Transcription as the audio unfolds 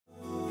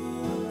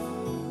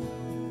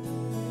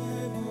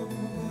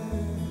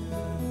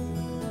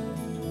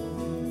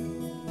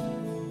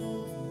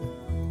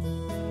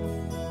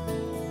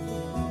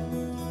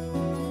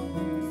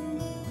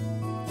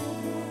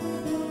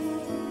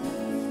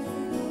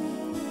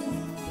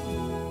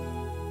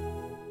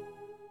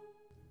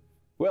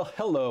Well,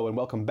 hello and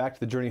welcome back to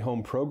the Journey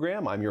Home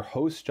program. I'm your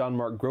host,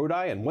 JonMarc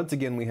Grodi, and once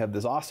again we have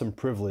this awesome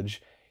privilege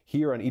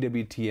here on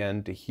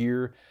EWTN to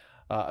hear,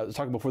 I was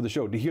talking before the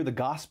show, to hear the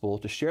gospel,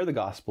 to share the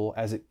gospel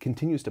as it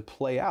continues to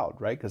play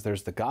out, right? Because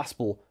there's the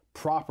gospel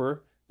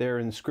proper there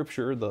in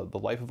Scripture, the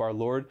life of our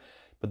Lord,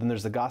 but then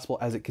there's the gospel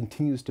as it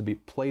continues to be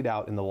played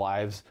out in the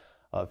lives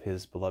of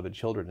His beloved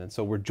children. And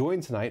so we're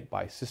joined tonight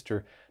by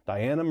Sister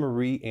Diana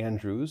Marie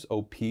Andrews,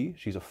 OP.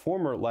 She's a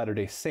former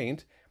Latter-day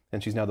Saint,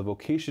 and she's now the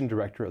vocation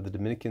director of the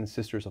Dominican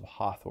Sisters of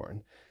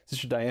Hawthorne.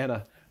 Sister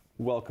Diana,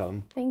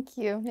 welcome. Thank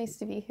you. Nice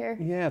to be here.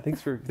 Yeah,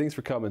 thanks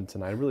for coming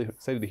tonight. I'm really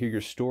excited to hear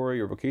your story,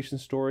 your vocation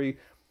story,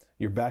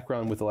 your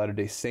background with the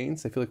Latter-day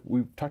Saints. I feel like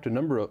we've talked to a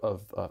number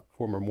of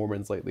former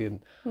Mormons lately, and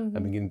I'm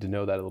beginning to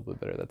know that a little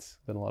bit better. That's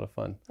been a lot of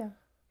fun. Yeah,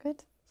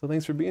 good. So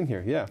thanks for being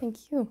here. Yeah.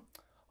 Thank you.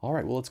 All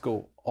right, well, let's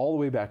go all the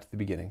way back to the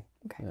beginning.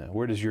 Okay.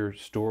 Where does your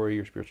story,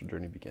 your spiritual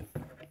journey begin?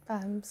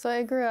 So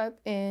I grew up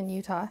in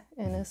Utah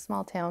in a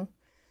small town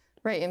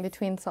right in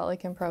between Salt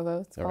Lake and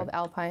Provo. It's called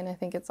Alpine. I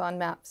think it's on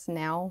maps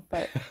now,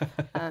 but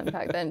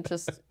back then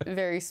just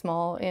very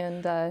small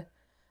and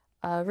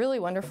really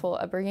wonderful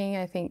upbringing.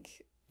 I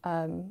think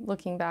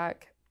looking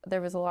back,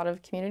 there was a lot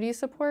of community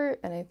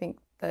support, and I think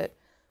that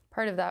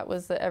part of that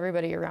was that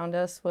everybody around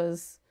us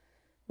was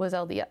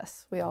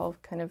LDS. We all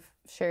kind of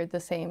shared the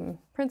same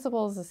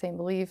principles, the same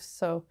beliefs,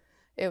 so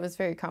it was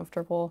very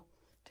comfortable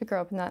to grow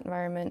up in that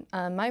environment.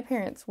 My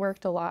parents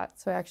worked a lot,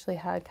 so I actually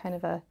had kind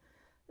of a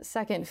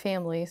second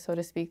family, so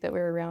to speak, that we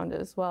were around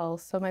as well.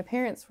 So my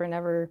parents were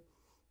never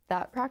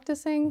that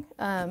practicing.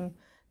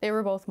 They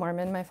were both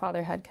Mormon. My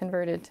father had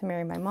converted to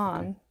marry my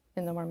mom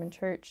in the Mormon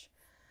church.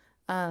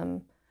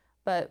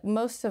 But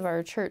most of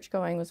our church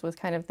going was with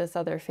kind of this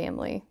other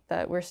family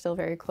that we're still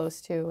very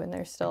close to, and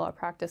they're still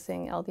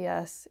practicing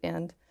LDS.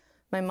 And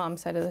my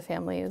mom's side of the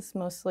family is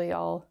mostly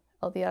all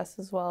LDS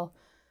as well.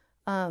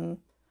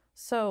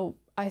 So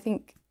I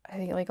think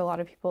like a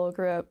lot of people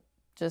grew up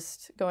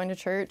just going to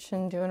church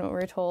and doing what we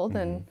were told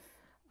and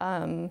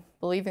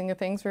believing the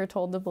things we were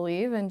told to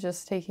believe and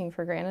just taking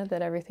for granted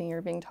that everything you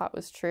were being taught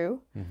was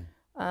true.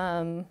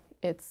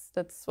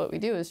 That's what we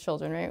do as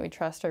children, right? We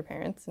trust our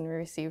parents and we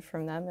receive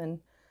from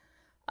them.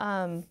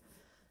 And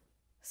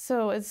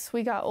so as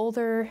we got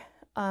older,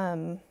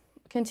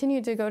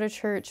 continued to go to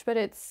church, but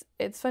it's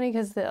funny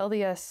because the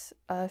LDS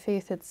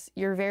faith,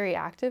 you're very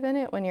active in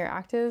it when you're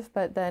active,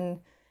 but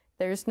then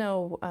there's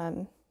no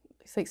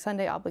it's like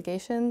Sunday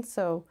obligations.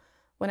 So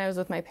when I was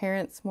with my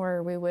parents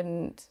more, we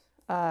wouldn't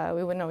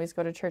always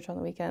go to church on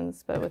the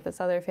weekends, but with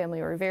this other family,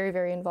 we were very,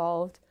 very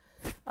involved.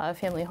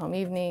 Family home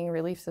evening,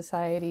 Relief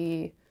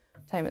Society,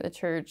 time at the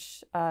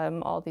church,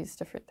 all these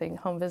different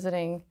things, home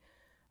visiting.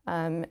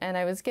 And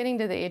I was getting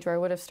to the age where I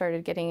would have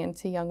started getting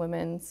into young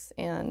women's,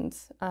 and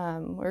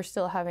we're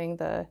still having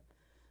the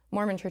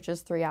Mormon church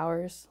is 3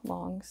 hours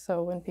long.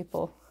 So when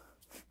people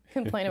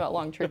complain about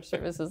long church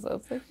services, I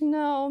was like,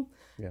 no,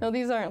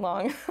 these aren't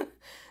long.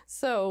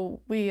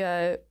 So we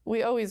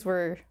always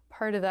were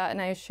part of that,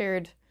 and I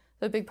shared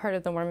the big part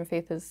of the Mormon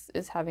faith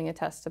is having a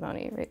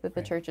testimony, right? That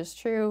the church is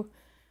true,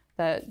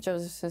 that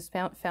Joseph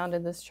has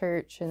founded this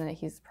church, and that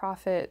he's a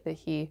prophet,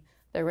 that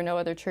there were no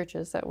other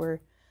churches that were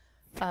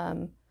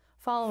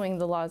following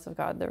the laws of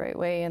God the right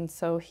way, and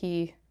so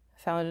he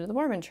founded the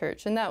Mormon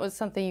church. And that was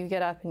something you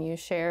get up and you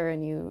share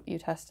and you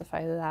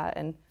testify to that.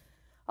 And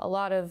a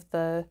lot of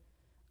the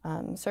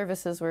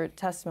services were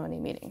testimony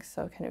meetings,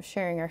 so kind of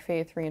sharing our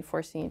faith,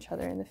 reinforcing each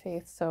other in the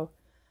faith. So,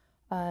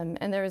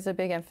 and there was a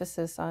big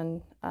emphasis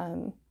on,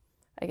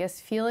 I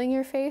guess, feeling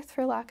your faith,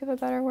 for lack of a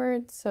better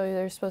word. So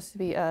there's supposed to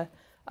be a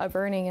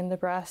burning in the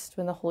breast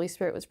when the Holy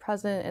Spirit was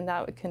present, and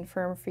that would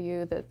confirm for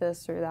you that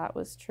this or that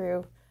was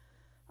true.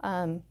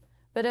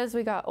 But as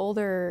we got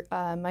older,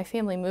 my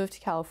family moved to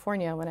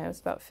California when I was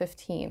about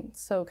 15.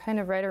 So kind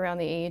of right around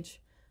the age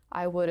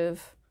I would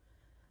have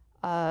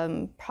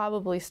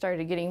probably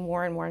started getting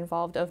more and more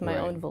involved of my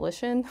own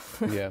volition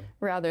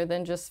rather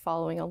than just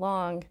following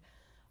along.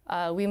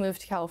 We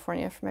moved to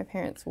California for my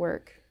parents'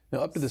 work. Now,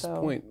 up to this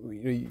point,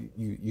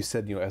 you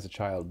said, as a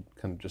child,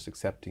 kind of just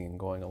accepting and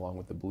going along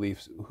with the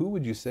beliefs. Who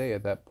would you say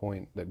at that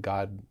point that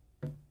God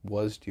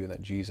was to you and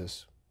that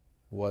Jesus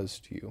was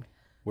to you?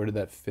 Where did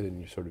that fit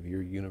in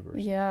your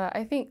universe? Yeah,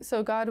 I think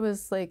so. God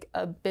was like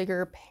a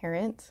bigger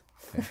parent.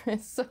 Okay.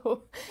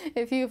 So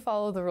if you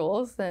follow the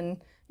rules,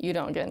 then you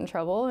don't get in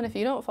trouble. And if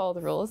you don't follow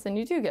the rules, then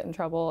you do get in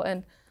trouble.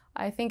 And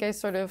I think I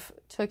sort of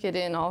took it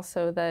in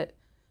also that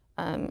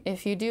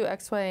if you do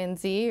X, Y, and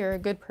Z, you're a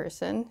good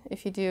person.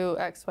 If you do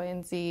X, Y,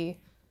 and Z,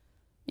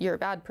 you're a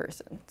bad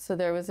person. So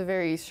there was a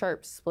very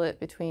sharp split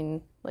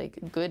between like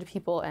good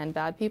people and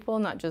bad people,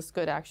 not just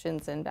good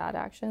actions and bad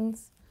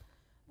actions.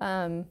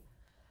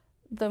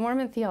 The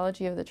Mormon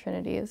theology of the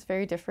Trinity is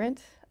very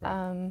different.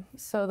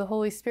 So the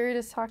Holy Spirit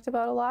is talked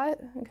about a lot,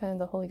 kind of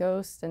the Holy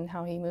Ghost and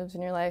how he moves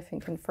in your life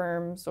and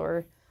confirms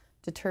or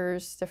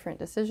deters different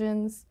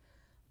decisions.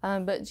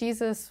 But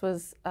Jesus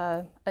was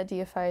a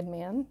deified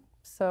man,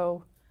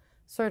 so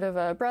sort of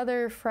a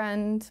brother,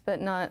 friend,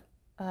 but not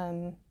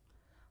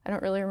I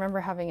don't really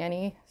remember having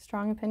any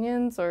strong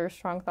opinions or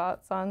strong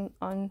thoughts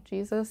on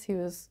Jesus. He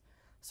was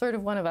sort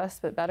of one of us,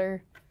 but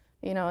better,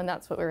 you know, and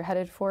that's what we were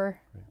headed for.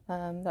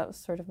 Right. That was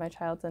sort of my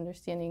child's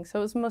understanding. So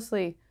it was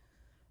mostly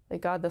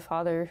like God the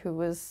Father, who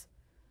was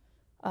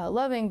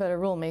loving but a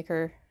rule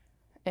maker,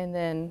 and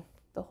then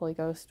the Holy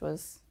Ghost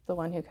was the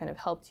one who kind of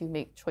helped you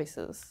make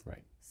choices.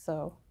 Right.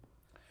 So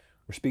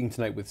we're speaking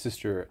tonight with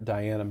Sister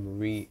Diana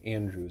Marie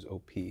Andrews,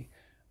 OP,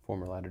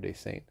 former Latter-day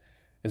Saint.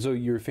 And so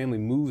your family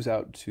moves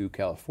out to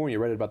California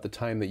right about the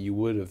time that you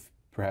would have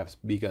perhaps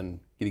begun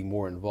getting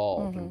more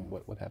involved. And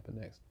what happened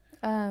next?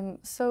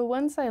 So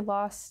once I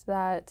lost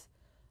that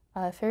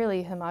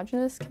fairly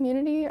homogenous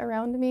community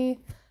around me,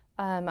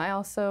 I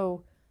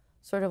also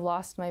sort of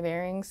lost my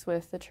bearings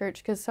with the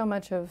church, because so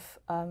much of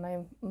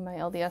my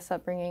LDS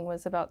upbringing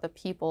was about the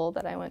people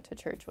that I went to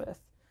church with,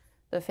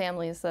 the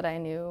families that I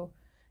knew.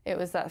 It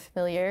was that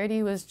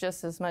familiarity was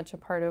just as much a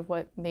part of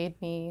what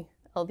made me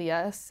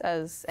LDS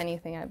as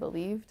anything I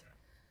believed.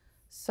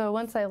 So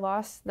once I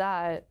lost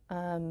that,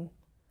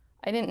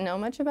 I didn't know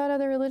much about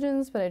other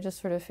religions, but I just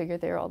sort of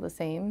figured they were all the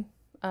same.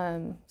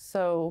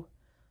 So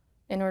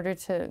in order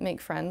to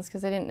make friends,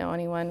 because I didn't know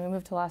anyone, we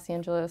moved to Los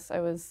Angeles. I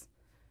was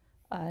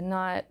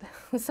not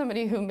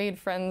somebody who made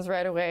friends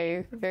right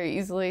away very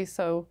easily,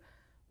 so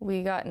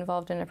we got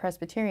involved in a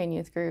Presbyterian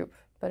youth group,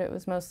 but it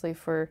was mostly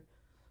for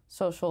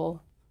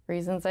social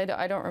reasons. I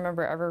don't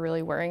remember ever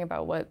really worrying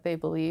about what they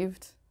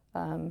believed.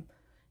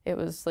 It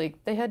was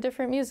like they had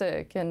different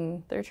music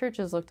and their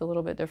churches looked a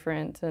little bit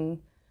different,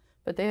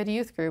 but they had a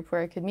youth group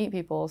where I could meet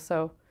people.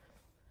 So,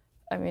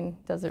 I mean,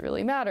 does it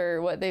really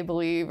matter what they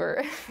believe,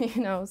 or,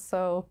 you know?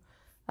 So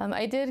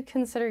I did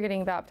consider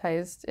getting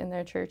baptized in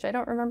their church. I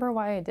don't remember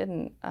why I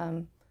didn't,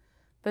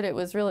 but it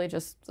was really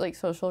just like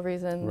social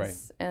reasons. Right.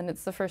 And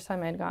it's the first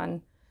time I'd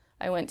gone.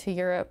 I went to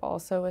Europe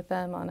also with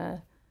them on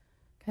a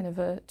kind of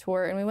a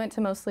tour, and we went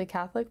to mostly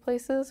Catholic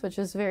places, which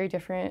is very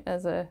different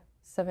as a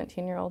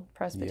 17-year-old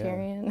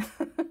Presbyterian.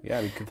 Yeah,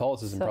 I mean,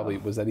 Catholicism probably,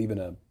 was that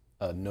even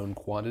a known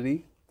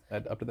quantity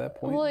up to that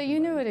point? Well, you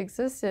knew it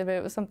existed, but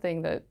it was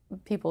something that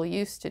people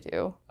used to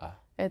do.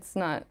 It's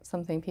not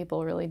something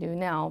people really do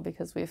now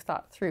because we've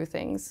thought through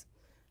things,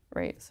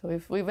 right? So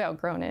we've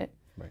outgrown it.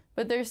 Right.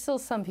 But there's still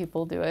some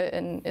people do it,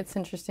 and it's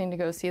interesting to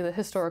go see the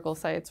historical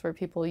sites where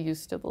people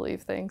used to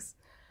believe things.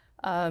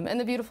 And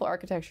the beautiful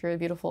architecture, the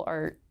beautiful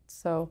art.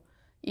 So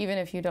even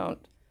if you know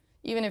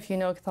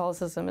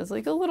Catholicism is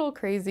like a little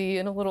crazy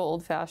and a little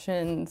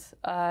old-fashioned,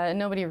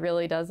 nobody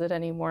really does it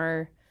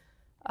anymore.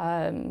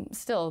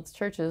 Still,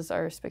 churches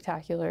are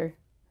spectacular.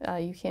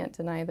 You can't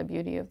deny the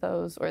beauty of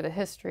those or the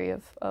history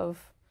of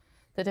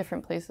the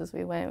different places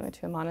we went. We went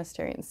to a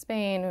monastery in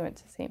Spain. We went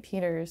to St.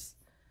 Peter's.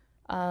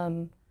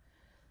 But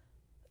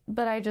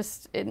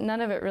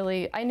none of it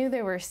really, I knew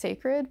they were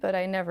sacred, but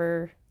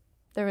there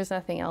was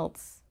nothing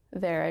else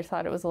there. I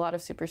thought it was a lot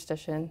of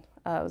superstition.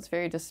 I was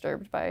very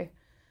disturbed by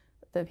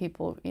the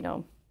people, you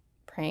know,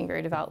 praying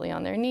very devoutly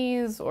on their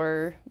knees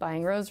or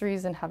buying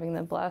rosaries and having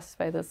them blessed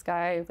by this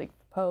guy, like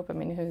the Pope. I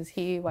mean, who's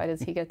he? Why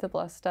does he get to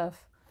bless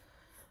stuff?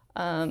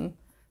 So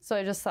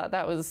I just thought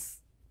that was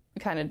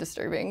kind of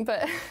disturbing,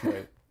 but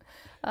right.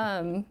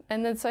 And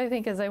then so I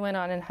think as I went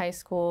on in high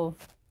school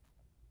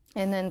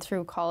and then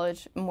through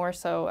college more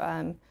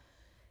so,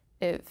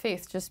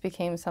 faith just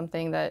became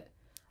something that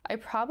I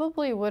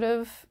probably would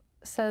have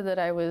said that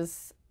I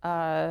was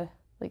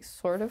like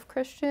sort of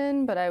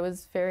Christian, but I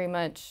was very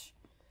much,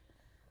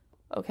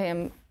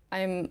 okay,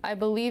 I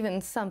believe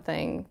in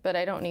something, but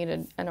I don't need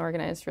an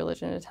organized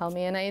religion to tell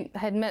me. And I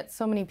had met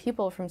so many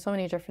people from so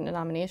many different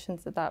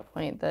denominations at that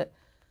point that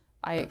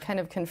I kind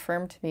of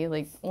confirmed to me,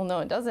 like, well, no,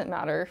 it doesn't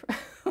matter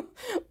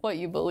what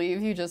you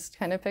believe. You just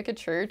kind of pick a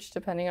church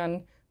depending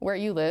on where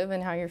you live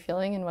and how you're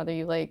feeling and whether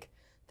you like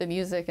the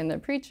music and the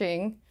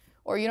preaching,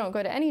 or you don't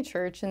go to any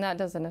church, and that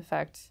doesn't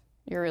affect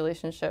your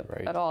relationship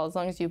at all, as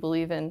long as you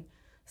believe in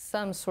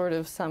some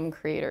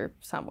creator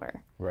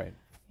somewhere. Right.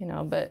 You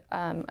know, but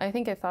I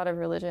think I thought of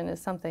religion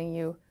as something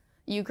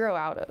you grow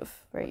out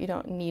of, right? You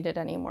don't need it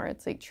anymore.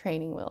 It's like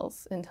training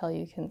wheels until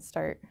you can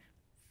start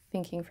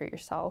thinking for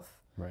yourself.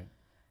 Right.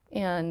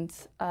 And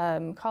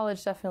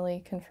college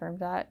definitely confirmed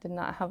that. Did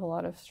not have a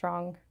lot of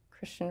strong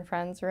Christian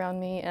friends around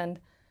me. And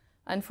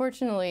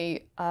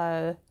unfortunately,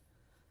 and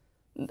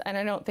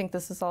I don't think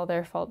this is all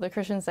their fault, the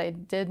Christians I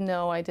did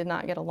know I did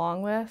not get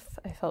along with.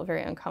 I felt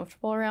very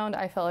uncomfortable around.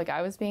 I felt like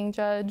I was being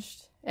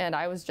judged and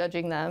I was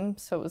judging them.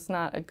 So it was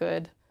not a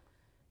good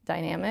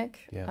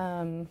dynamic.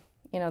 Yeah.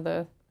 You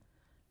know,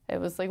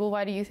 it was like, well,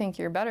 why do you think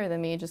you're better than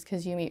me just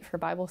because you meet for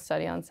Bible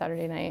study on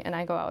Saturday night and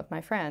I go out with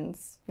my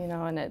friends, you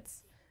know, and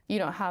you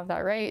don't have that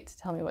right to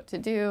tell me what to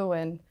do,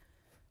 and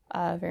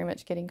very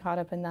much getting caught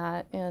up in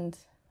that. And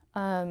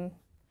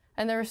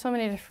there were so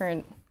many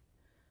different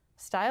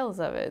styles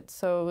of it.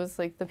 So it was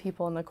like the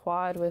people in the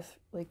quad with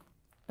like,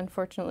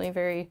 unfortunately,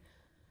 very,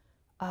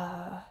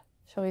 shall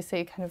we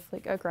say, kind of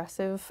like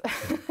aggressive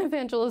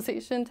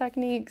evangelization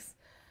techniques,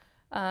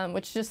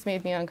 which just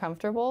made me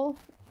uncomfortable.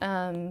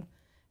 And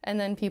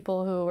then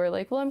people who were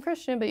like, well, I'm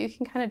Christian, but you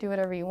can kind of do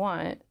whatever you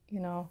want, you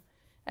know.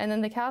 And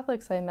then the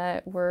Catholics I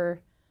met were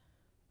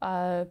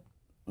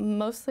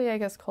mostly, I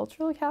guess,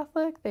 cultural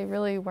Catholic. They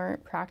really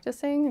weren't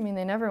practicing. I mean,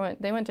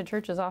 they went to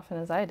church as often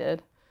as I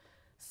did.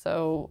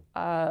 So,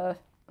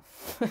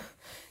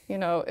 you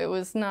know, it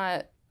was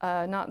not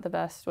the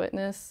best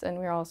witness. And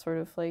we were all sort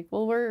of like,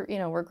 well,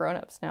 we're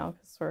grown-ups now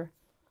because we're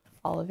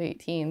all of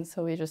 18.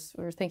 So we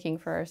were thinking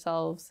for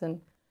ourselves,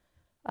 and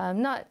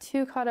not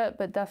too caught up,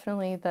 but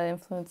definitely the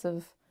influence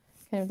of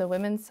kind of the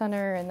Women's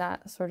Center and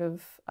that sort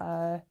of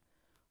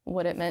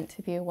what it meant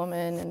to be a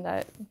woman, and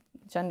that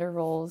gender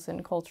roles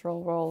and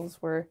cultural roles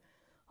were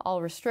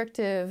all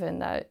restrictive, and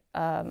that,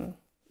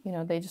 you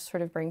know, they just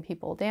sort of bring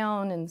people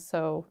down. And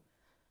so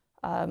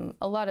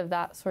a lot of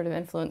that sort of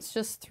influence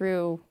just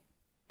through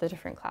the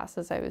different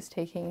classes I was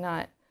taking,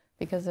 not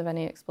because of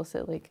any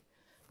explicit like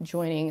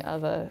joining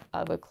of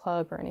a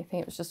club or anything.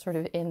 It was just sort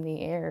of in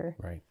the air.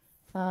 Right.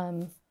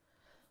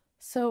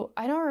 So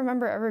I don't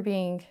remember ever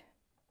being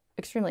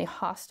extremely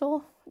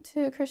hostile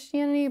to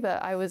Christianity,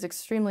 but I was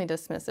extremely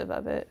dismissive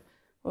of it.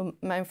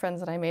 My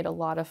friends and I made a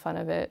lot of fun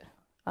of it.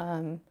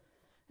 And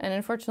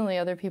unfortunately,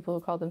 other people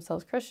who called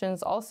themselves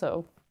Christians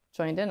also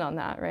joined in on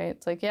that, right?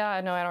 It's like,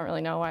 yeah, no, I don't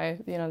really know why,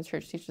 you know, the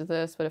church teaches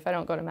this, but if I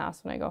don't go to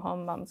Mass when I go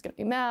home, Mom's going to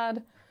be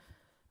mad.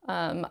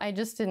 I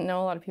just didn't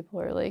know a lot of people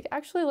who were like,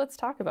 actually, let's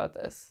talk about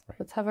this. Right.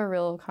 Let's have a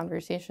real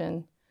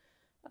conversation.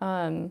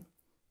 So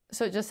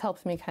it just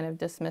helped me kind of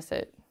dismiss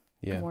it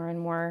more and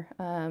more.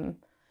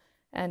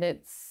 And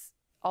it's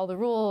all the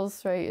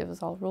rules, right? It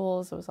was all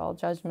rules. It was all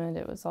judgment.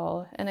 It was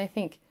all, and I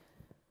think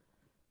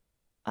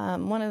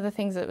one of the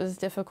things that was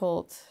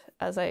difficult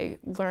as I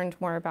learned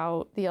more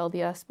about the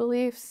LDS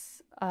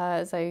beliefs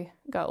as I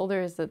got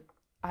older is that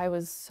I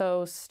was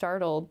so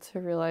startled to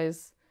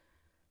realize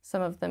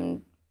some of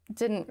them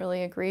didn't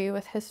really agree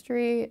with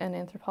history and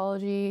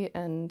anthropology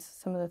and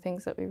some of the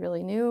things that we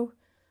really knew.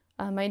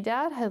 My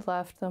dad had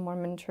left the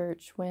Mormon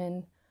church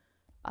when,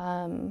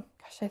 I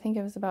think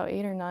it was about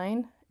 8 or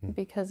 9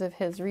 because of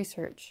his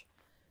research.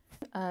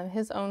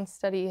 His own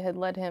study had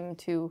led him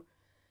to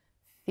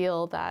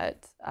feel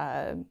that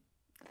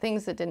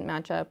things that didn't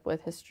match up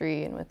with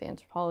history and with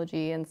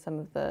anthropology and some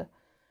of the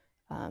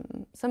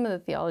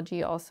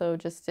theology also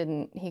just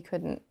he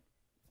couldn't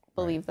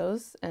believe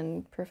those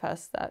and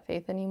profess that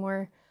faith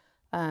anymore.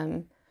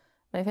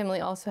 My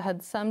family also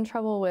had some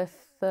trouble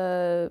with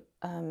the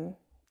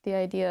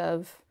idea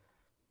of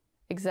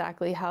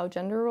exactly how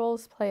gender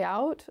roles play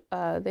out.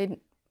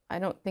 I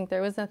don't think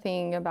there was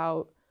nothing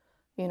about,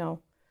 you know,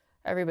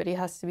 everybody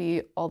has to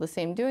be all the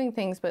same doing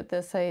things, but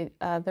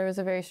there was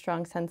a very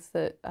strong sense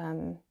that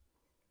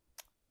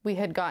we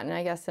had gotten,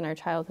 I guess, in our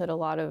childhood, a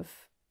lot of,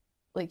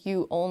 like,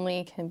 you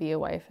only can be a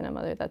wife and a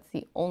mother. That's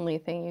the only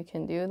thing you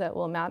can do that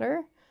will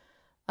matter.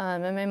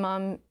 And my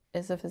mom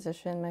is a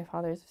physician, my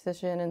father's a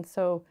physician, and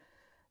so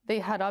they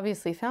had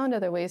obviously found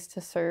other ways to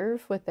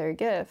serve with their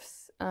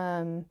gifts.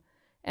 And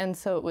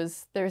so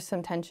there's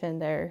some tension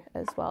there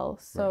as well.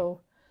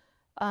 So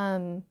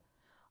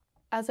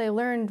as I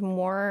learned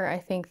more, I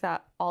think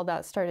that all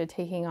that started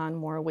taking on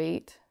more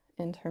weight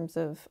in terms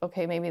of,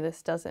 okay, maybe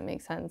this doesn't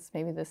make sense.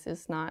 Maybe this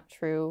is not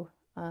true.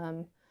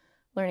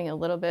 Learning a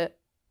little bit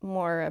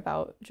more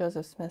about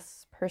Joseph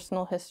Smith's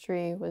personal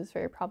history was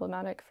very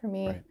problematic for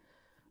me. Right.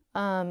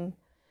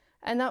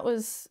 And that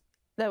was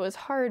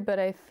hard, but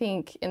I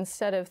think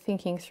instead of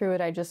thinking through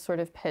it, I just sort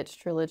of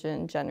pitched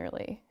religion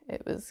generally.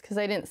 It was because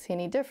I didn't see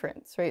any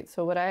difference, right?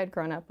 So what I had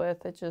grown up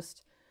with, it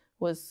just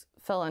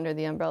fell under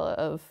the umbrella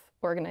of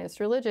organized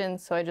religion,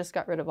 so I just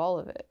got rid of all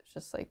of it. It's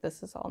just like,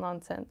 this is all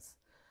nonsense.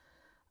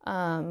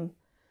 And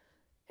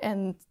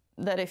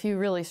that if you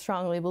really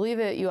strongly believe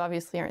it, you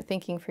obviously aren't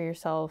thinking for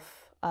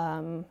yourself.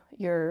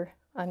 You're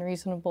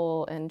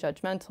unreasonable and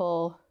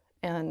judgmental,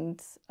 and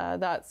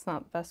that's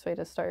not the best way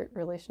to start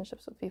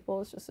relationships with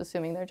people, is just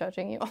assuming they're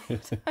judging you all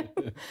the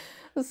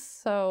time.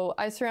 So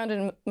I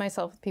surrounded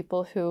myself with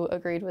people who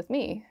agreed with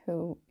me,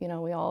 who, you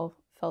know, we all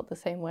felt the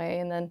same way.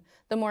 And then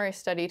the more I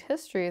studied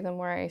history, the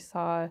more I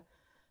saw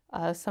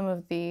some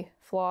of the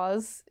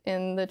flaws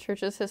in the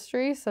church's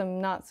history,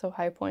 some not so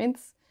high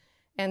points,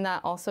 and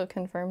that also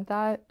confirmed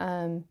that.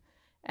 And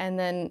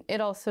then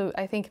it also,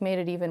 I think, made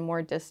it even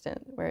more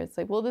distant, where it's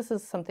like, well, this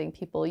is something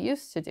people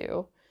used to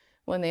do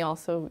when they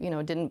also, you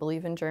know, didn't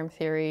believe in germ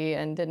theory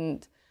and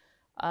didn't,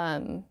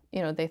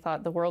 you know, they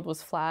thought the world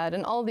was flat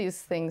and all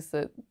these things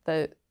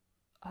that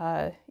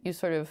you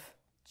sort of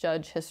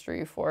judge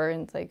history for.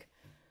 And it's like,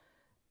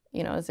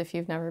 you know, as if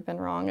you've never been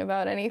wrong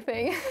about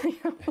anything. You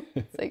know?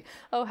 It's like,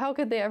 oh, how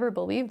could they ever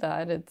believe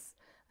that?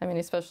 I mean,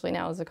 especially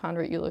now as a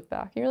convert, you look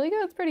back and you're like,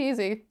 yeah, it's pretty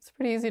easy. It's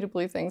pretty easy to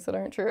believe things that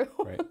aren't true.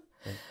 Right.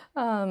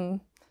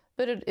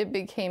 But it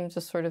became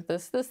just sort of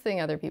this thing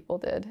other people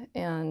did.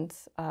 And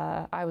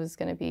I was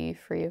going to be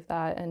free of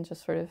that and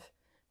just sort of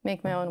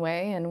make my own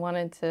way, and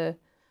wanted to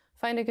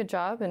find a good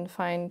job and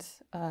find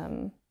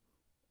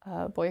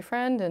a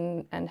boyfriend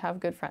and have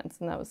good friends.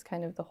 And that was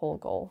kind of the whole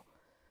goal,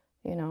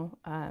 you know,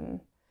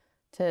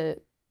 to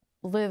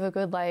live a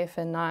good life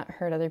and not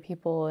hurt other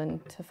people,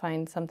 and to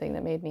find something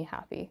that made me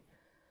happy.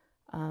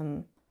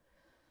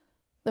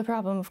 the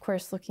problem, of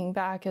course, looking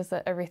back, is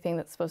that everything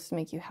that's supposed to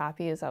make you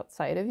happy is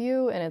outside of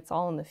you, and it's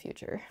all in the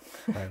future.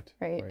 Right.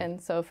 Right.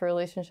 And so if a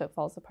relationship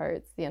falls apart,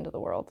 it's the end of the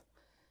world,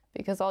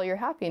 because all your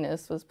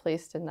happiness was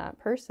placed in that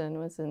person,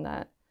 was in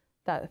that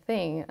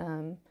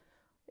thing.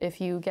 If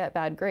you get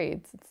bad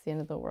grades, it's the end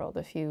of the world.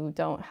 If you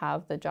don't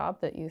have the job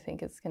that you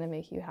think is going to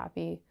make you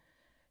happy,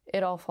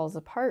 it all falls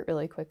apart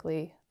really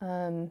quickly.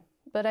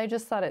 But I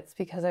just thought it's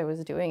because I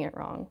was doing it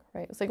wrong,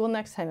 right? It's like, well,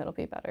 next time it'll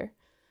be better.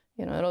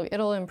 You know,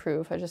 it'll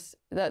improve.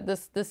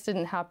 This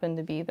didn't happen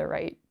to be the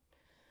right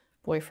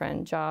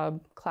boyfriend,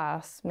 job,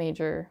 class,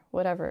 major,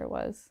 whatever it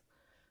was.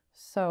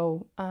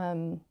 So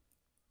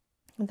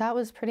that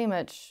was pretty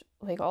much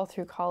like all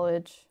through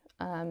college.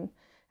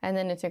 And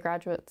then into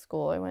graduate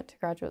school. I went to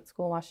graduate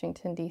school in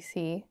Washington,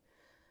 D.C.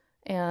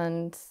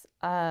 And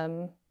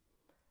that,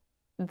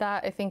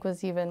 I think,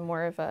 was even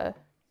more of a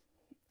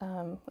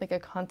like a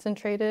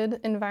concentrated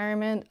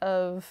environment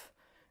of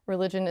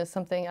religion is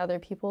something other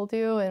people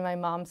do, and my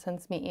mom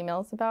sends me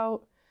emails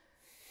about,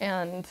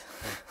 and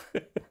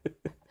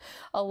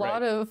a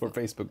lot of for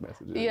Facebook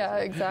messages. Yeah,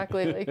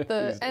 exactly. Like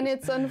and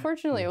it's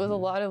unfortunately it was a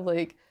lot of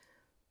like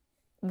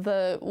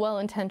the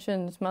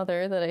well-intentioned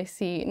mother that I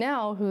see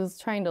now who's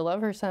trying to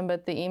love her son,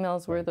 but the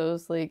emails were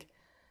those like,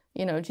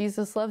 you know,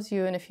 Jesus loves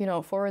you, and if you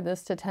don't forward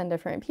this to 10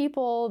 different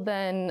people,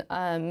 then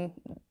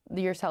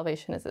your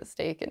salvation is at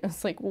stake. And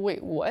it's like,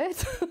 wait,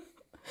 what?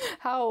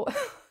 How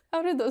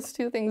did those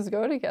two things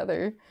go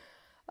together?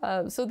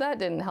 So that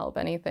didn't help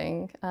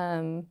anything.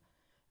 And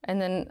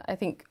then I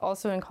think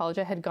also in college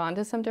I had gone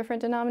to some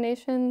different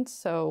denominations.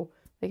 So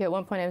like at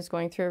one point I was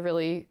going through a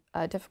really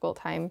difficult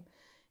time,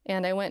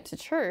 and I went to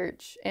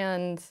church,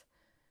 and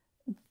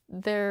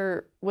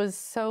there was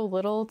so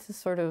little to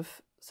sort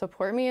of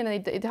support me. And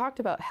they talked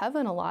about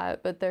heaven a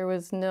lot, but there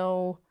was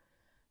no,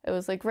 it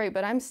was like, right,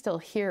 but I'm still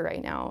here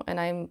right now, and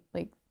I'm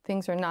like,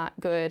 things are not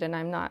good, and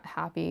I'm not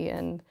happy.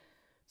 And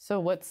so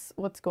what's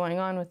going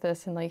on with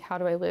this? And like, how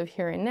do I live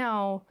here and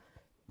now?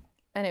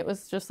 And it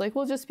was just like,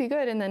 well, just be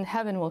good, and then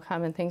heaven will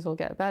come and things will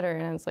get better.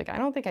 And I was like, I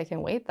don't think I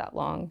can wait that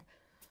long,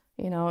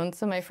 you know? And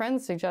so my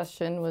friend's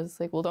suggestion was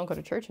like, well, don't go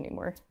to church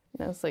anymore.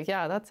 And I was like,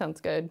 yeah, that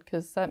sounds good,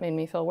 because that made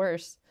me feel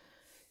worse.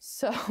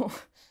 So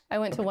I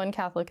went to one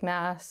Catholic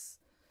Mass.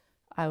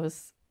 I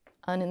was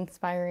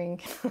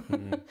uninspiring.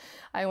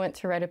 I went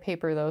to write a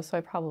paper, though, so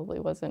I probably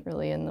wasn't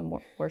really in the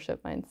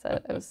worship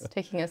mindset. I was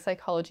taking a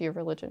psychology of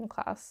religion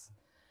class.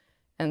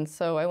 And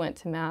so I went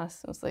to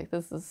Mass. I was like,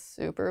 this is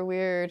super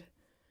weird.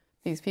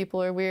 These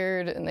people are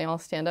weird, and they all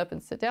stand up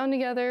and sit down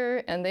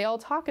together, and they all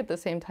talk at the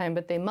same time,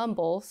 but they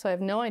mumble, so I have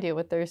no idea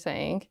what they're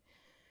saying.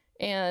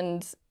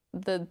 And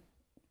the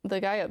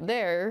guy up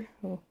there,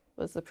 who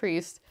was the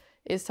priest,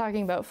 is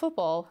talking about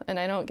football, and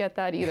I don't get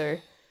that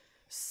either.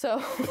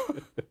 So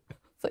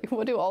it's like,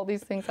 what do all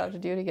these things have to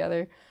do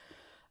together?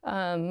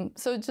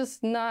 So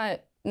just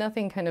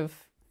nothing kind of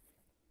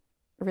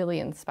really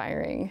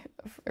inspiring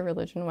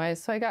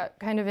religion-wise. So I got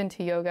kind of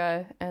into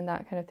yoga and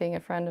that kind of thing. A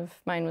friend of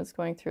mine was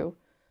going through,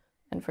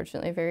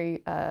 unfortunately, a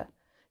very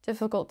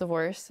difficult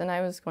divorce, and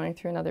I was going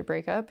through another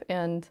breakup.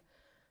 And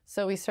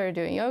so we started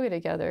doing yoga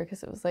together,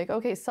 because it was like,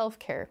 okay,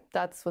 self-care,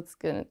 that's what's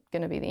gonna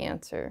be the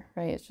answer,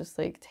 right? It's just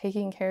like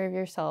taking care of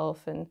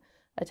yourself and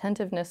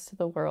attentiveness to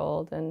the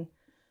world and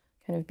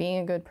kind of being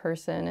a good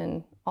person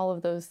and all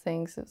of those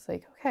things. It's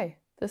like, okay,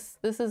 this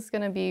is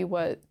gonna be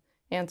what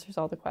answers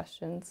all the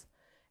questions.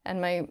 And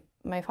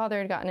my father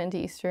had gotten into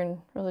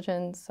Eastern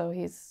religions, so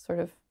he's sort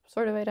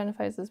of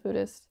identifies as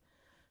Buddhist,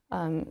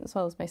 as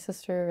well as my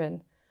sister.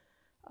 And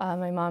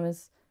my mom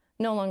is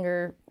no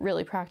longer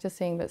really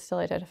practicing, but still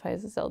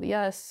identifies as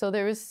LDS. So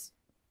there was,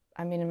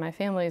 I mean, in my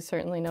family,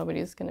 certainly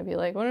nobody's going to be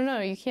like, well,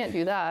 no, you can't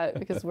do that,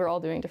 because we're all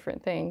doing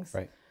different things.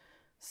 Right.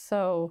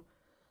 So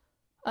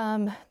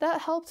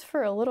that helped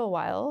for a little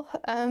while.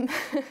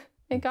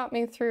 It got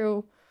me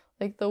through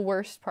like the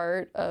worst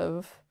part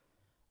of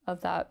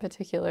that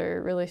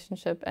particular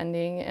relationship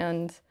ending,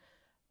 and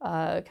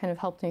kind of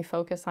helped me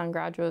focus on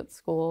graduate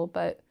school.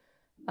 But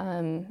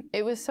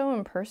it was so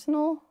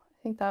impersonal.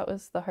 I think that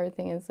was the hard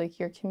thing, is like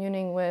you're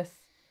communing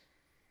with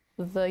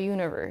the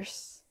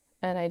universe.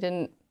 And I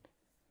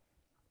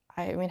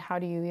mean, how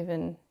do you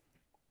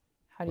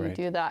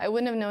do that? I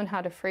wouldn't have known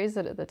how to phrase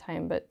it at the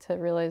time, but to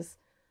realize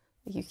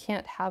you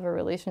can't have a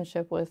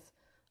relationship with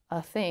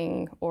a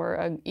thing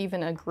or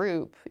even a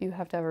group. You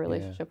have to have a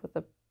relationship with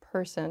a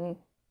person,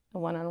 a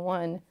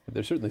one-on-one.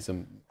 There's certainly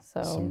some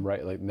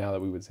right, like now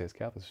that we would say as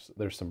Catholics,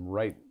 there's some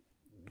right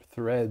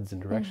threads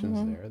and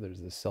directions there.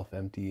 There's this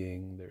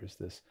self-emptying, there's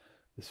this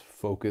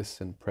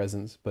focus and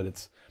presence, but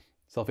it's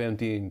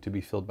self-emptying to be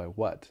filled by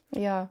what?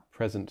 Yeah.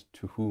 Present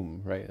to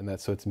whom, right? And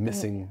that's, so it's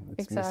missing,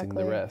 missing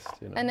the rest.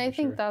 You know, and I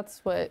think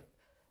that's what,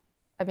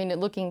 I mean,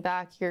 looking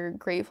back, you're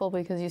grateful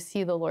because you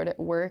see the Lord at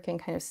work and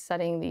kind of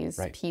setting these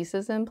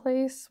pieces in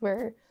place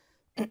where,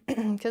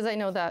 because I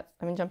know that,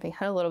 I mean, jumping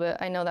ahead a little bit,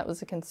 I know that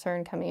was a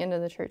concern coming into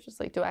the church. It's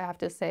like, do I have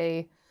to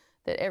say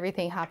that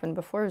everything happened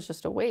before was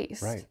just a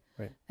waste? Right.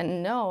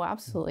 And no,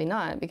 absolutely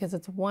not, because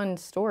it's one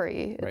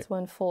story. It's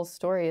one full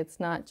story. It's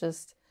not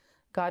just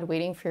God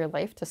waiting for your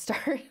life to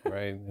start.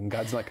 Right. And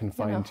God's not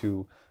confined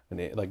to,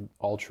 like,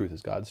 all truth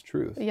is God's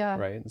truth. Yeah.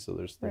 Right. And so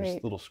there's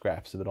Right. little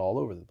scraps of it all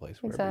over the place.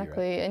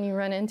 Exactly. And you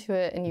run into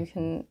it, and you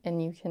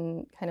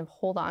can kind of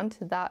hold on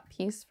to that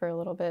piece for a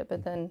little bit,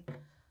 but then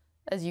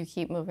as you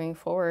keep moving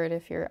forward,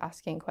 if you're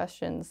asking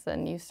questions,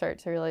 then you start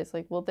to realize,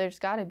 like, well, there's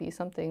got to be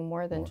something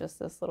more than just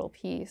this little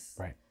piece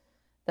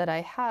that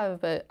I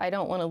have, but I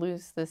don't want to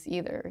lose this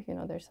either. You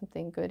know, there's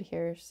something good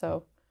here.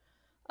 So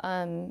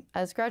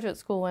as graduate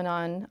school went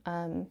on,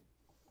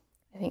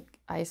 I think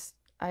I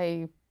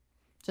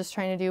just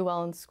trying to do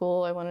well in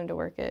school. I wanted to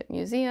work at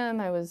museum.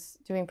 I was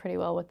doing pretty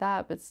well with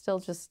that, but still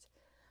just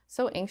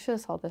so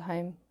anxious all the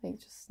time, like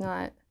just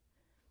not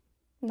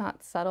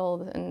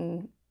settled,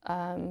 and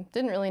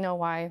didn't really know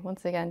why.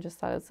 Once again, just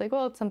thought it's like,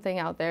 well, it's something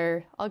out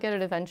there. I'll get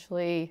it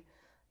eventually.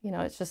 You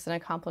know, it's just an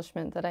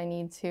accomplishment that I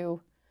need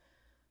to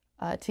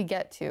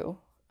get to.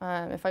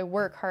 If I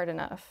work hard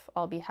enough,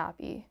 I'll be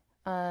happy.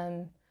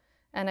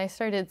 And I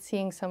started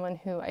seeing someone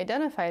who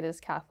identified as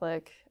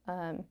Catholic.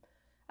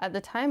 At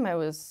the time, I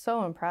was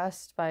so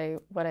impressed by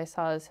what I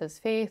saw as his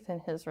faith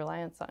and his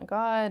reliance on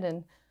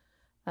God.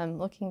 And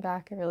looking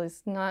back, I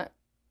realized not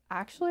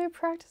actually a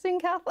practicing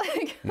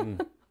Catholic.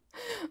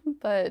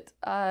 But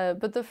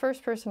the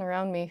first person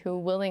around me who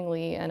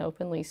willingly and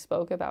openly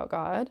spoke about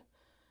God,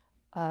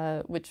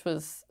 which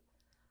was,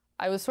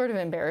 I was sort of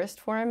embarrassed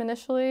for him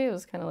initially. It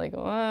was kind of like,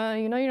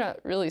 you know, you're not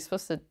really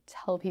supposed to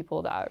tell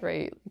people that,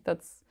 right?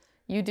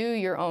 You do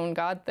your own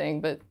God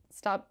thing, but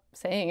stop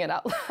saying it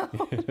out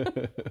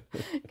loud.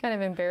 Kind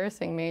of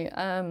embarrassing me.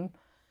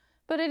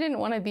 But I didn't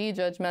want to be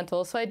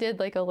judgmental, so I did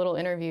like a little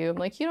interview. I'm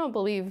like, you don't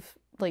believe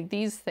like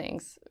these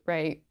things,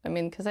 right? I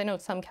mean, because I know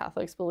some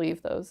Catholics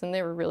believe those, and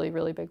they were really,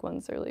 really big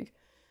ones. They're like,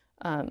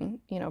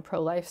 you know,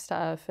 pro-life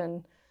stuff,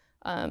 and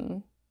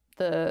some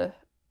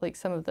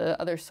of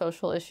the other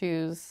social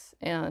issues,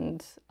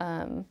 and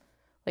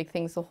like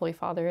things the Holy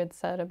Father had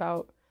said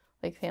about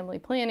like family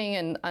planning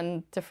and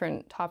on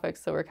different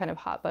topics that were kind of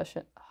hot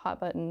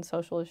button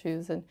social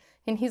issues, and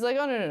he's like,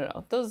 oh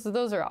no,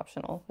 those are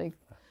optional. Like,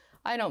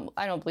 I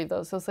don't believe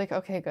those. So it's like,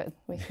 okay, good,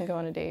 we can go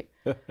on a date.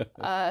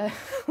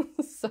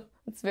 So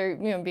it's very,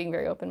 you know, being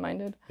very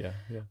open-minded. Yeah.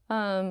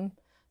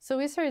 So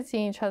we started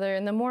seeing each other,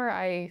 and the more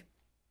I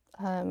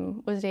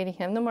was dating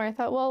him, the more I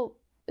thought, well,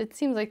 it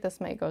seems like this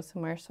might go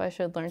somewhere, so I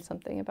should learn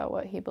something about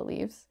what he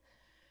believes.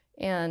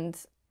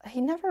 And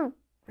he never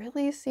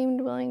really seemed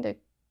willing to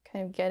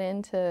kind of get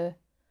into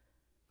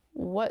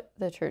what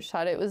the church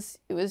taught. It was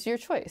your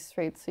choice,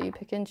 right? So you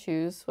pick and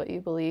choose what you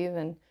believe,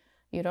 and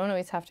you don't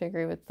always have to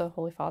agree with the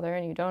Holy Father,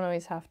 and you don't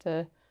always have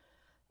to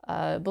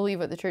believe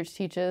what the church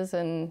teaches,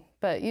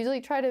 but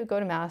usually try to go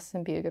to Mass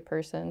and be a good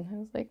person. I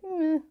was like,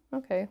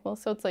 okay, well,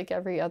 so it's like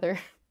every other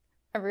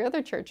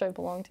church I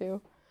belong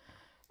to.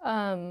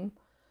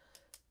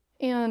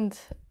 And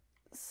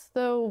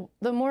so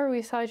the more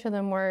we saw each other,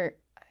 the more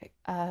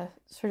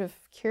sort of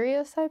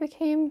curious I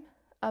became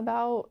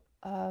about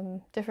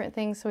different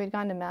things. So we'd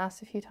gone to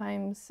Mass a few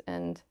times,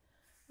 and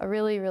I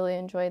really, really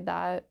enjoyed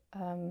that.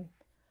 I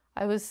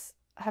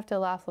have to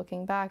laugh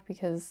looking back,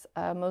 because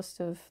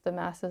most of the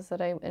Masses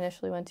that I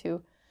initially went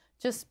to,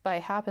 just by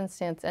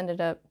happenstance,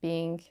 ended up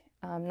being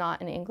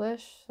not in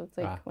English. So it's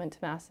like, went to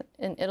Mass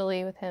in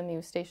Italy with him. He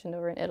was stationed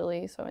over in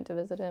Italy, so I went to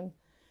visit him.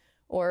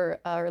 Or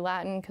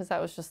Latin, because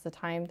that was just the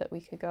time that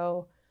we could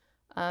go.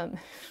 And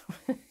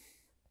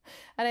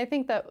I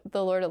think that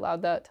the Lord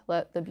allowed that to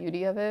let the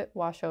beauty of it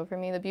wash over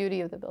me, the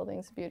beauty of the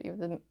buildings, the beauty of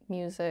the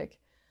music,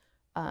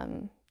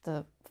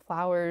 the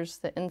flowers,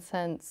 the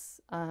incense.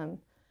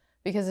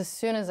 Because as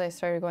soon as I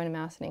started going to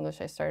Mass in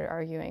English, I started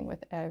arguing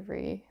with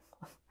every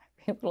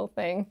little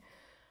thing.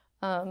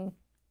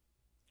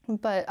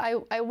 But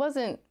I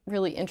wasn't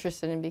really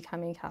interested in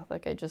becoming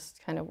Catholic. I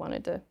just kind of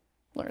wanted to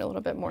learn a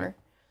little bit more.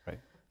 Right.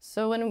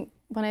 So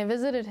when I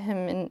visited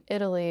him in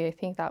Italy, I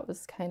think that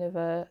was kind of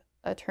a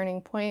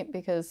turning point,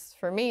 because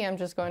for me, I'm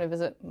just going to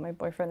visit my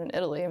boyfriend in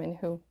Italy. I mean,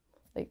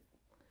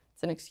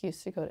 it's an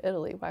excuse to go to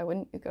Italy. Why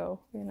wouldn't you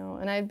go, you know?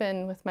 And I'd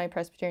been with my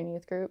Presbyterian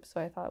youth group,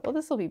 so I thought, well,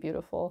 this will be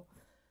beautiful.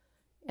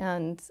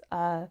 And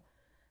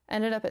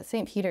ended up at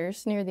St.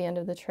 Peter's near the end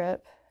of the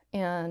trip,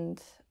 and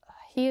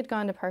he had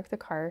gone to park the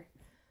car,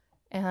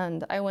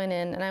 and I went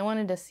in, and I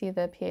wanted to see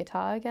the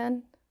Pietà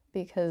again,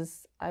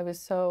 because I was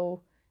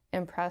so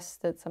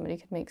impressed that somebody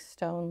could make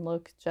stone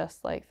look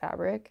just like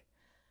fabric,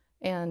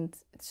 and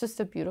it's just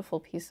a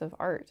beautiful piece of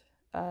art.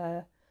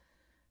 And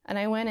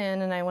I went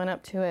in, and I went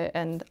up to it,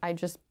 and I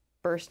just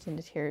burst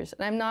into tears.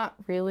 And I'm not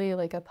really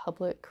like a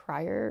public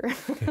crier.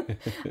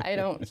 I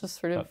don't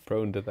just sort of... Not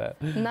prone to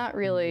that. Not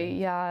really,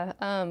 yeah.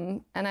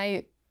 And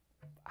I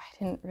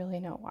didn't really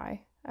know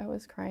why I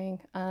was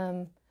crying.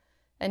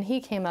 And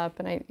he came up,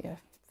 and I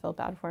feel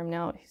bad for him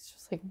now. He's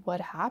just like, what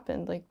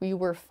happened? Like, we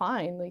were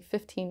fine like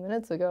 15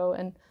 minutes ago.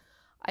 And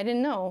I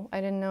didn't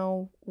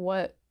know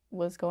what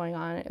was going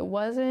on. It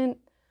wasn't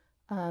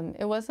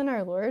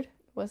our Lord.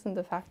 It wasn't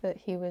the fact that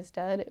he was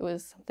dead. It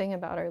was something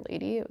about Our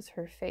Lady. It was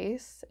her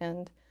face.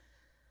 And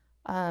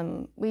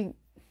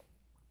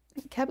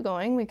kept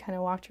going. We kind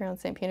of walked around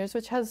St. Peter's,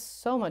 which has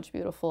so much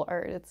beautiful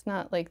art. It's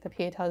not like the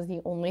Pietà is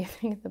the only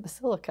thing in the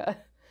basilica.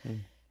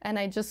 And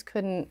I just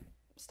couldn't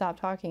stop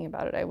talking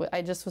about it.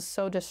 I just was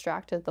so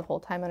distracted the whole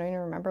time. I don't even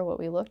remember what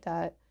we looked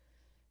at.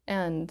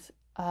 And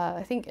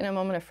I think in a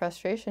moment of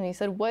frustration, he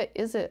said, "What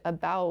is it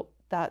about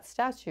that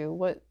statue?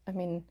 Why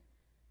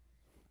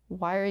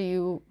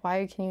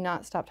can you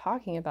not stop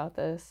talking about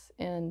this?"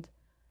 And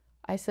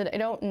I said, "I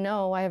don't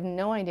know. I have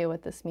no idea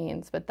what this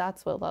means, but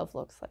that's what love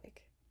looks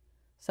like.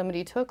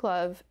 Somebody took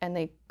love and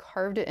they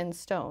carved it in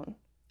stone,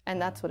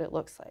 and that's what it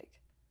looks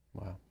like."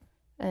 Wow.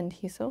 And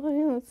he said, "Well,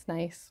 yeah, that's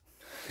nice."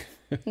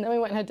 And then we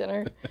went and had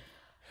dinner.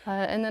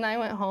 And then I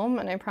went home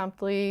and I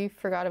promptly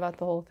forgot about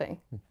the whole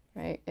thing,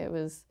 right?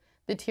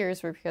 The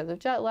tears were because of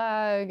jet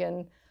lag,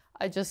 and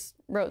I just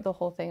wrote the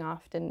whole thing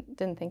off,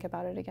 didn't think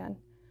about it again.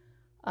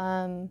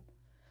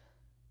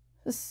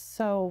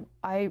 So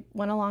I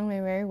went along my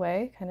merry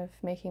way, kind of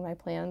making my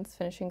plans,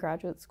 finishing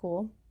graduate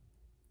school.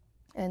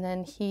 And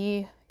then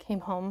he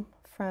came home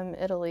from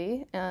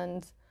Italy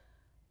and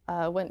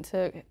went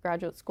to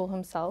graduate school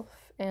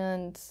himself.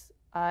 And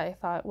I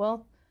thought,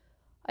 well,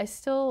 I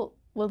still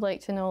would like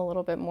to know a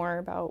little bit more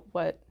about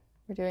what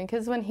we're doing.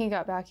 Because when he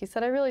got back, he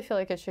said, "I really feel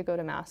like I should go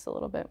to Mass a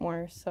little bit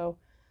more." So,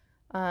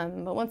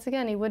 but once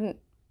again, he wouldn't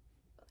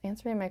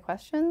answer any of my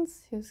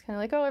questions. He was kind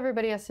of like, "Oh,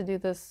 everybody has to do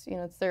this.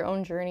 It's their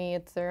own journey.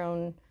 It's their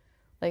own,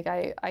 like,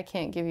 I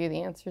can't give you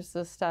the answers to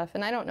this stuff."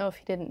 And I don't know if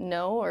he didn't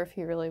know or if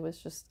he really was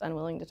just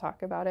unwilling to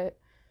talk about it.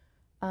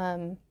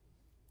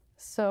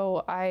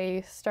 So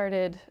I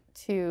started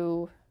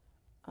to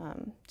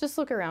just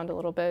look around a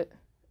little bit,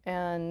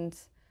 and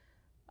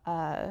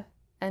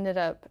ended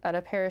up at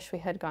a parish we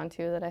had gone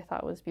to that I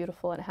thought was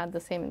beautiful, and it had the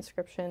same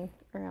inscription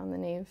around the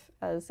nave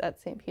as at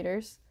St.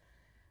 Peter's.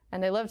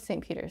 And I loved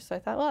St. Peter's, so I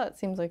thought, well, that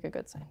seems like a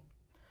good sign.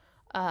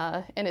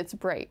 And it's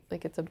bright,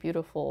 like it's a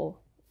beautiful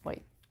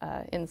white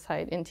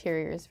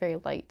interior is very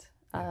light.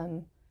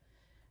 And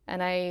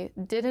I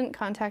didn't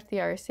contact the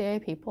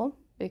RCIA people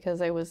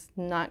because I was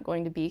not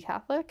going to be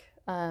Catholic.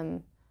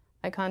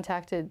 I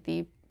contacted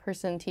the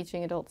person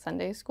teaching adult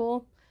Sunday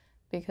school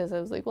because I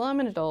was like, well, I'm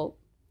an adult,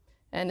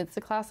 and it's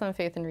a class on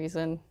faith and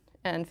reason,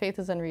 and faith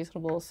is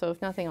unreasonable, so if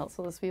nothing else,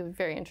 so this will be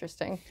very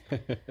interesting.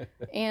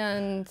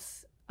 And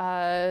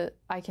I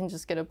can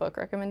just get a book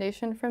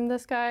recommendation from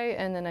this guy,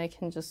 and then I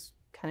can just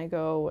kind of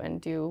go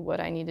and do what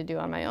I need to do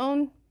on my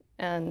own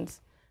and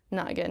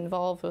not get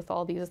involved with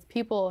all these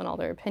people and all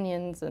their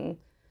opinions, and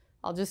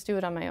I'll just do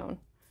it on my own.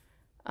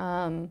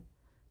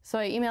 So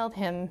I emailed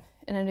him,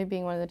 and ended up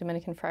being one of the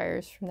Dominican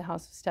friars from the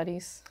House of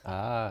Studies.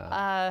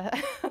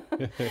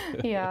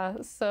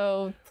 Yeah,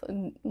 so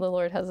the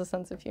Lord has a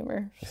sense of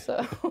humor.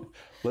 So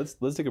let's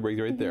take a break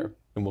right there,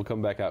 and we'll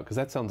come back out, because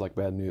that sounds like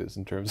bad news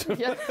in terms of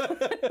in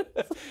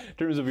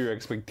terms of your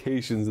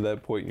expectations at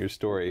that point in your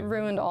story.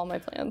 Ruined all my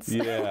plans.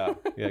 Yeah,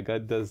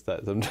 God does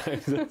that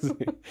sometimes.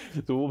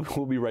 So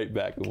we'll be right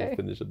back, and we'll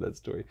finish up that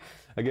story.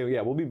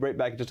 Again, we'll be right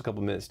back in just a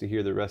couple minutes to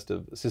hear the rest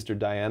of Sister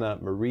Diana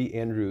Marie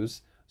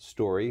Andrews'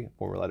 story,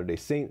 former Latter-day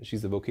Saint.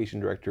 She's the vocation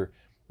director of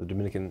the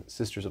Dominican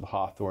Sisters of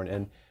Hawthorne,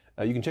 and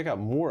you can check out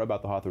more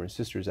about the Hawthorne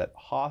Sisters at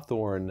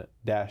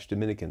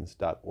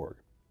hawthorne-dominicans.org.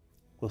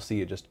 We'll see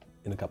you just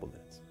in a couple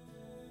minutes.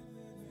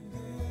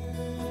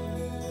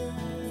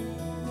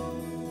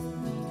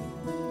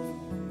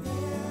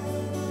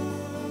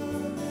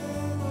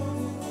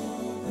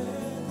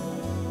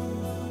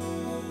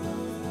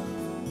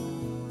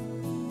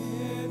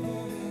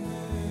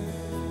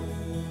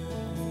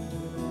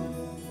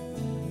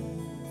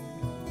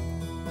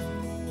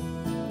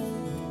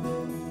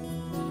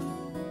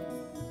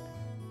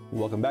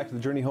 Welcome back to the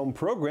Journey Home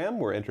program.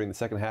 We're entering the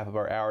second half of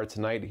our hour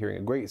tonight, hearing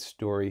a great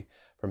story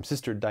from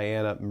Sister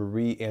Diana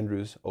Marie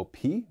Andrews, OP,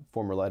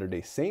 former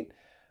Latter-day Saint.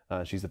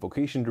 She's the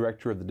vocation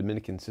director of the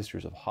Dominican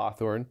Sisters of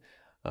Hawthorne.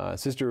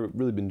 Sister,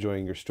 really been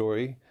enjoying your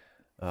story.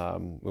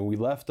 When we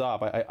left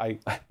off, I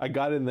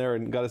got in there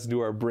and got us to do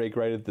our break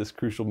right at this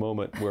crucial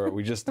moment where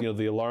we just,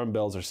 the alarm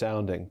bells are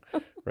sounding,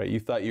 right? You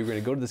thought you were going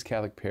to go to this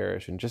Catholic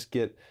parish and just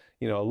get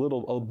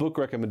a book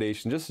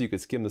recommendation just so you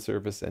could skim the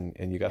surface,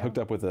 and you got hooked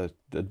up with a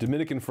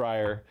Dominican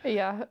friar.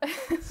 Yeah.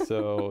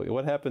 So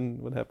what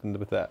happened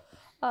with that?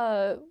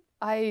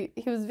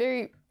 He was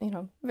very,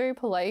 very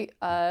polite,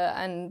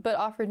 but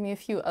offered me a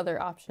few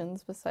other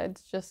options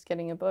besides just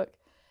getting a book.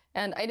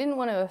 And I didn't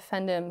want to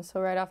offend him,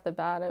 so right off the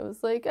bat, I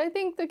was like, I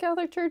think the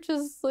Catholic Church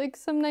is like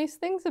some nice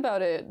things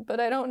about it, but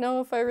I don't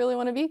know if I really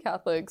want to be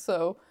Catholic.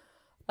 So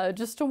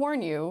just to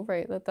warn you,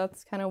 right,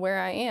 that's kind of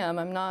where I am.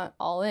 I'm not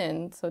all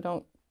in, so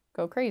don't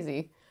go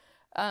crazy.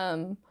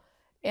 And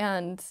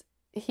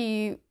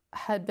he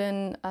had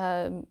been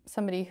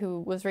somebody who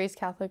was raised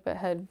Catholic but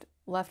had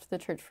left the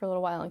church for a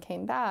little while and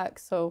came back.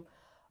 So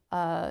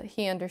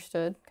he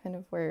understood kind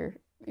of where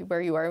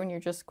you are when you're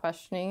just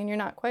questioning and you're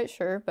not quite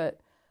sure,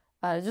 but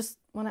just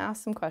want to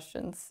ask some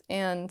questions.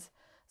 And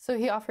so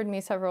he offered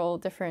me several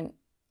different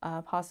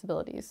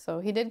possibilities. So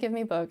he did give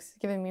me books,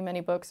 given me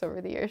many books over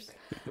the years,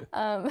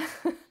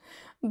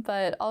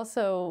 but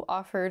also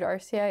offered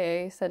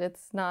RCIA, said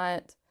it's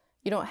not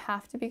you don't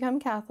have to become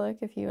Catholic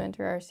if you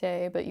enter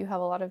RCIA, but you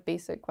have a lot of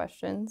basic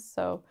questions.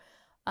 So,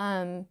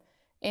 and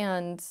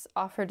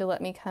offered to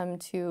let me come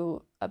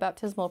to a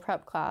baptismal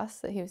prep class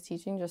that he was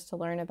teaching just to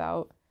learn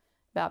about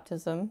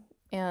baptism,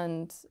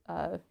 and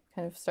kind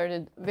of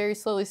very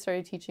slowly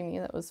started teaching me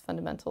that was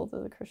fundamental to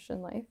the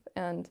Christian life,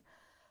 and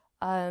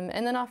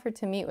then offered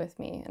to meet with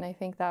me. And I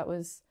think that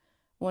was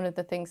one of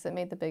the things that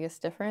made the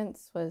biggest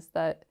difference, was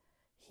that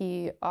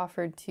he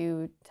offered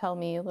to tell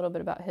me a little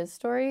bit about his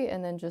story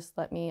and then just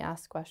let me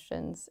ask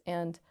questions.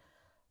 And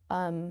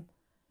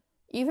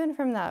even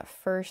from that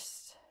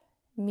first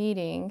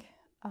meeting,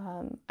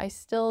 I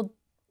still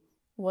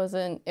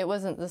it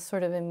wasn't this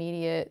sort of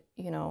immediate,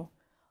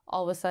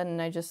 all of a sudden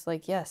I just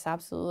like, yes,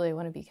 absolutely, I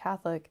want to be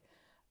Catholic.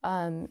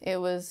 It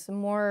was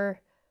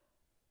more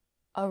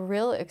a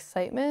real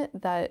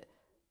excitement that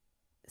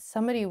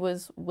somebody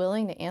was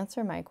willing to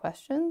answer my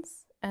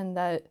questions, and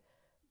that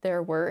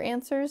there were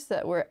answers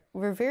that were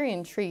very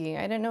intriguing.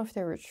 I didn't know if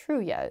they were true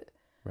yet,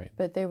 right,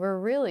 but they were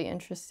really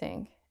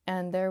interesting.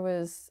 And there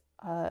was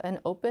an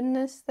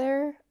openness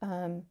there.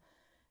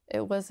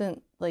 It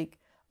wasn't like,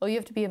 oh, you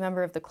have to be a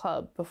member of the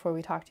club before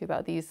we talk to you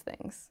about these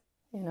things.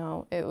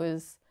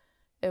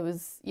 It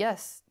was,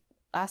 yes,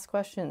 ask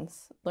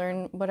questions,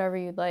 learn whatever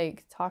you'd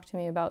like, talk to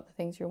me about the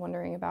things you're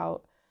wondering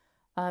about.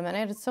 And I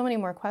had so many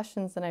more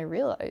questions than I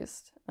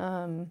realized.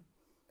 And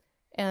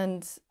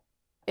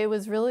it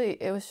was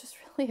just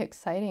really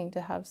exciting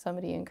to have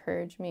somebody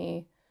encourage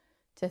me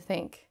to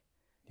think,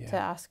 to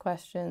ask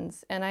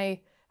questions. And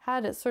I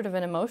had a sort of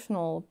an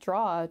emotional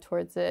draw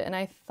towards it. And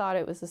I thought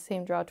it was the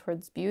same draw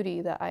towards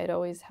beauty that I had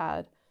always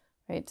had,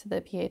 right? To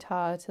the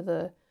Pietà, to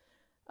the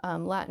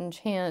Latin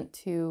chant,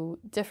 to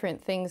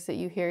different things that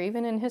you hear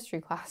even in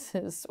history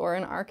classes or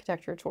in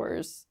architecture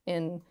tours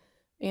when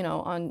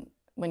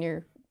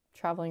you're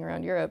traveling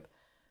around Europe.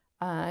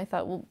 I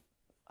thought, well,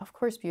 of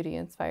course beauty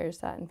inspires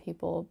that in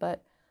people,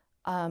 but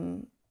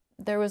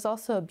there was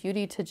also a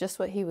beauty to just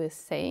what he was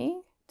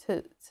saying,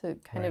 to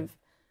kind of,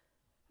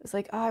 it's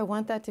like, oh, I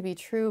want that to be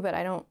true, but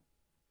I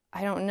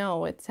don't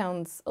know. It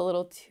sounds a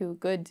little too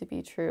good to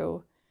be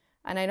true.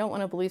 And I don't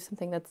want to believe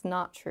something that's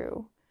not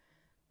true,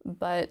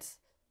 but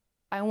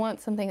I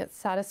want something that's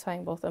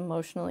satisfying both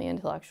emotionally and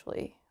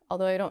intellectually,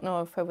 although I don't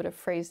know if I would have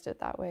phrased it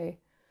that way.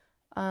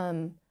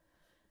 And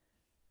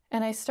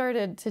I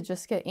started to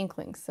just get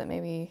inklings that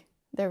maybe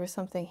there was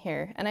something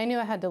here. And I knew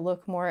I had to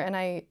look more, and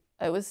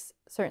it was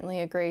certainly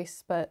a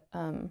grace, but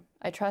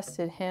I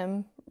trusted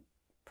him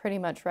pretty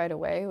much right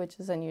away, which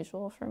is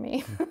unusual for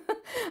me.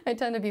 I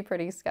tend to be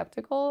pretty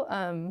skeptical.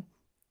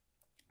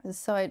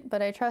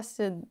 But I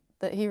trusted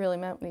that he really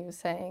meant what he was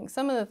saying.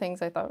 Some of the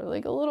things I thought were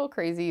like a little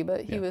crazy,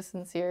 but he was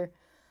sincere.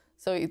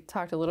 So he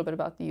talked a little bit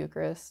about the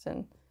Eucharist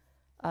and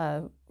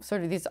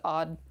sort of these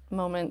odd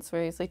moments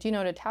where he's like, do you know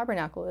what a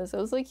tabernacle is? I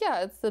was like,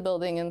 yeah, it's the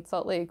building in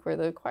Salt Lake where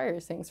the choir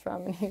sings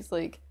from. And he's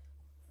like,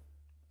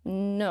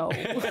 no,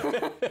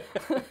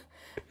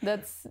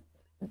 that's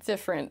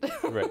different.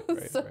 Right.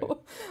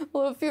 So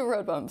a few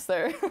road bumps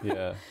there.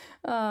 Yeah.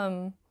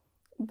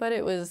 But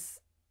it was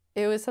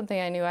something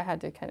I knew I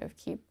had to kind of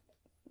keep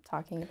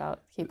talking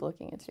about, keep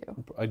looking into.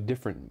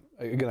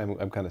 Again,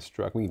 I'm kind of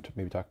struck. We can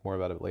maybe talk more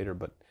about it later,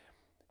 but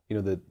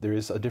there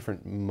is a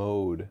different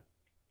mode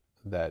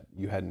that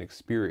you hadn't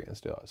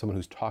experienced. Someone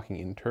who's talking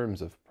in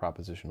terms of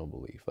propositional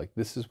belief, like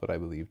this is what I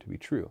believe to be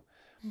true.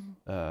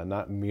 Mm-hmm.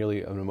 Not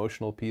merely an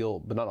emotional appeal,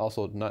 but not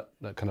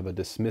kind of a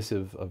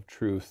dismissive of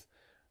truth,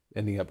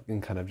 ending up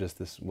in kind of just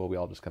this, well, we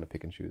all just kind of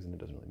pick and choose and it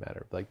doesn't really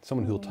matter. Like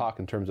someone who'll talk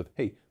in terms of,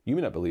 hey, you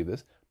may not believe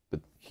this,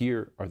 but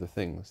here are the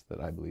things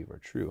that I believe are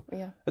true.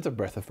 Yeah. That's a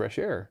breath of fresh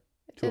air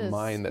to a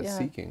mind that's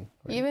seeking.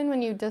 Right? Even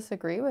when you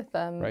disagree with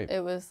them,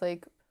 it was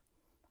like,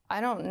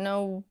 I don't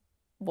know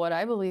what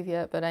I believe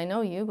yet, but I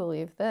know you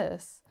believe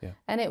this. Yeah.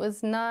 And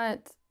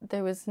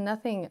there was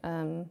nothing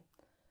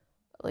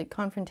like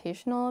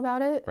confrontational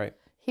about it. Right.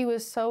 He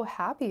was so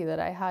happy that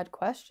I had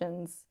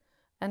questions,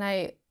 and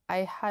I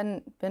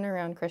hadn't been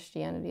around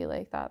Christianity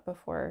like that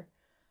before.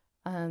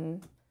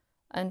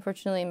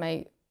 Unfortunately,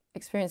 my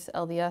experience at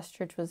LDS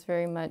Church was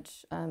very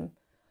much,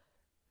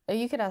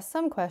 you could ask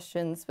some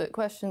questions, but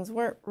questions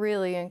weren't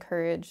really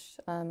encouraged.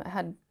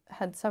 I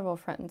had several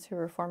friends who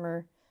were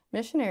former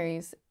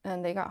missionaries,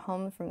 and they got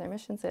home from their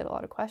missions. They had a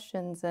lot of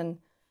questions, and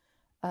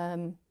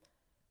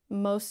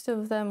most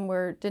of them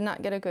did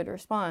not get a good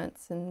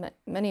response, and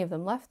many of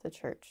them left the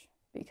church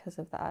because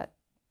of that.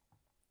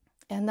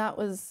 And that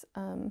was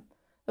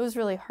it was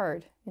really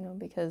hard,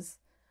 because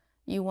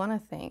you want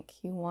to think,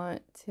 you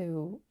want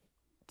to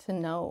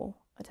know,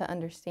 to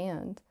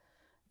understand,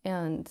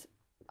 and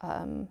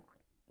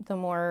the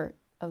more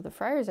of the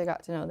friars I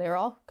got to know, they were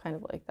all kind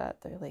of like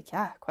that. They're like,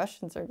 yeah,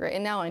 questions are great.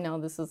 And now I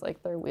know this is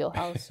like their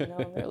wheelhouse, and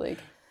they're like,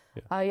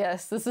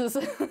 yes, this is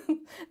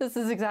this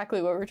is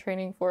exactly what we're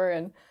training for.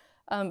 And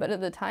but at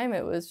the time,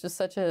 it was just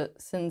such a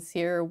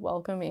sincere,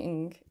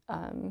 welcoming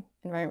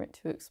environment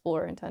to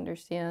explore and to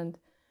understand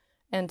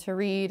and to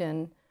read.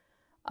 And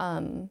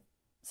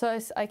so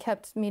I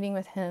kept meeting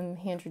with him.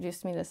 He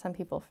introduced me to some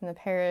people from the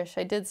parish.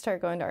 I did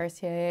start going to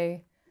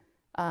RCIA.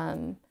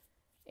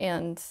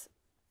 And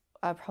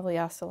I probably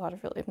asked a lot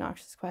of really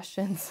obnoxious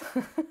questions.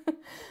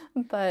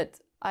 But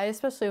I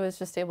especially was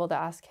just able to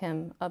ask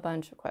him a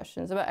bunch of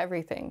questions about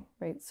everything,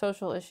 right?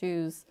 Social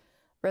issues,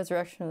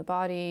 resurrection of the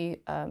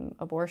body,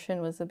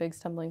 abortion was a big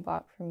stumbling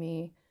block for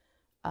me.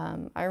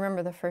 I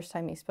remember the first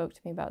time he spoke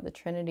to me about the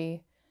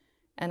Trinity,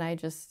 and I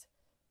just,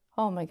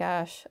 oh my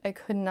gosh, I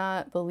could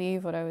not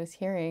believe what I was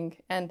hearing.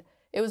 And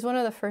it was one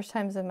of the first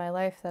times in my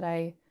life that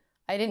I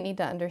didn't need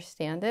to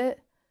understand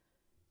it.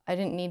 I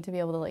didn't need to be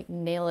able to like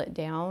nail it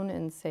down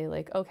and say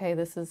like, okay, it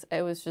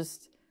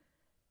was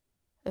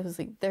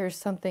like, there's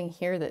something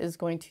here that is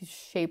going to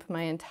shape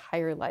my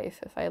entire life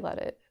if I let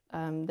it.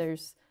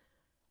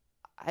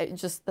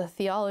 Just the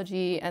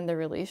theology and the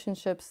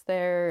relationships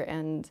there,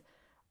 and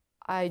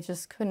I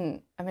just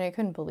couldn't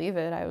believe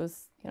it. I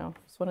was,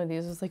 it's one of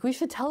these, was like, we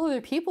should tell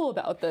other people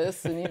about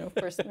this. And, of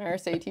course, my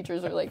RSA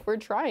teachers are like, we're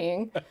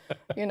trying,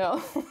 I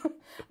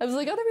was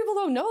like, other people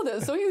don't know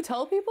this. So you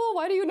tell people?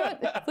 Why do you not?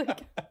 It's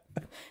like,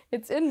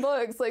 it's in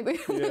books. Like,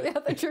 the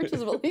other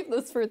churches believe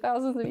this for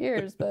thousands of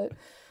years. But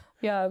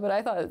yeah, but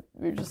I thought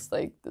we were just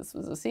like, this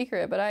was a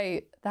secret. But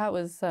that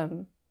was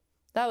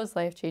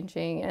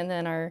life-changing. And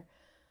then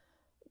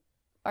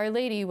Our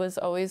Lady was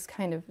always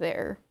kind of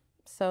there.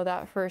 So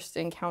that first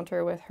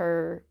encounter with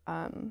her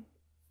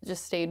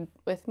just stayed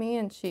with me,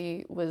 and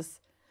she was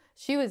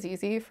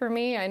easy for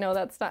me. I know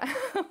that's not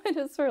how it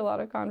is for a lot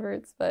of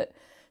converts, but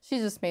she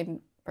just made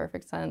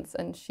perfect sense,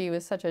 and she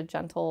was such a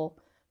gentle,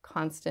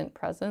 constant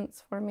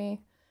presence for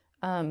me.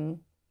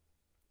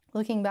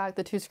 Looking back,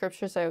 the two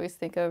scriptures I always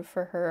think of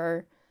for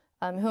her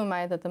are, who am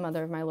I that the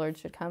mother of my Lord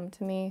should come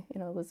to me?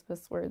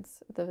 Elizabeth's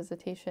words at the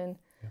visitation.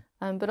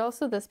 Yeah. But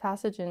also this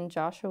passage in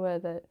Joshua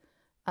that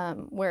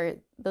where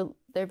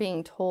they're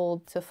being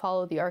told to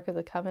follow the Ark of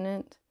the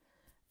Covenant,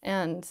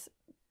 and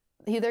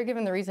they're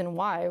given the reason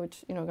why,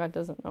 which God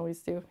doesn't always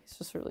do. He's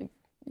just really,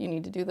 you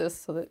need to do this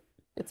so that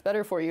it's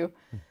better for you.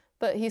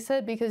 But he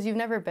said, because you've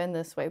never been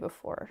this way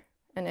before,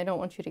 and I don't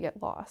want you to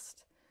get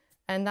lost.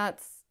 And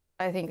that's,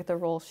 I think, the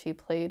role she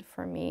played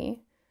for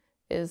me,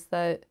 is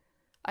that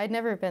I'd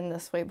never been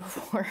this way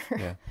before.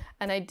 Yeah.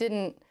 And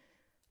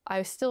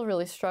I still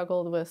really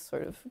struggled with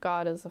sort of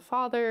God as a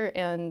father,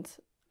 and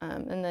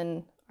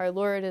then our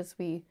Lord as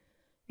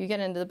you get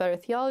into the better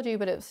theology,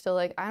 but it was still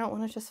like, I don't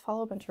want to just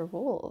follow a bunch of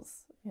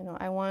rules.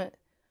 I want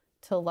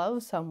to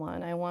love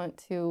someone. I want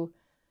to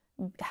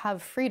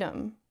have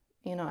freedom.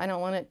 I don't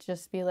want it to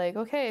just be like,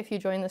 okay, if you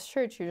join this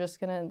church,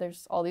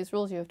 there's all these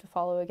rules you have to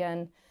follow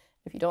again.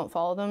 If you don't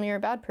follow them, you're a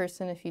bad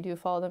person. If you do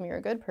follow them, you're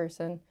a good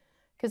person.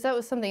 Because that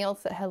was something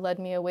else that had led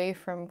me away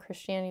from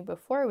Christianity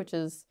before, which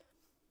is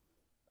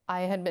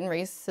I had been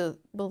raised to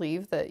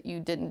believe that you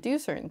didn't do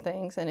certain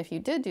things, and if you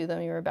did do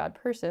them, you were a bad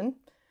person.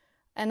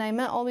 And I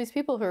met all these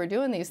people who were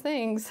doing these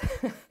things,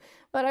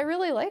 but I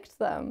really liked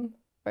them,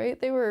 right?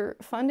 They were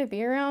fun to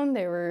be around.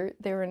 They were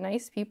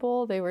nice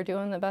people. They were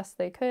doing the best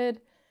they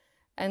could.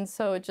 And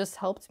so it just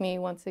helped me,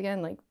 once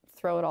again, like,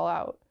 throw it all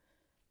out.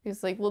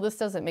 Because, like, well, this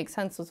doesn't make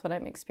sense with what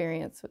I'm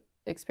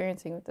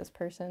experiencing with this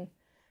person.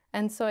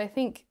 And so I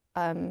think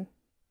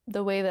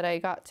the way that I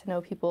got to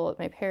know people at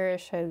my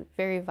parish, I had a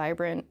very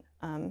vibrant,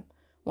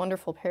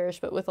 wonderful parish,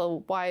 but with a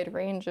wide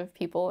range of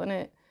people in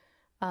it.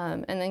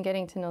 And then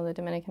getting to know the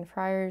Dominican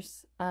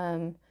friars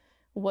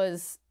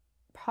was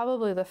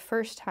probably the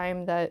first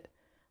time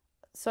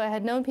so I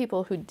had known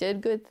people who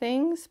did good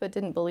things but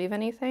didn't believe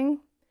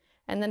anything.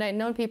 And then I'd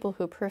known people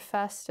who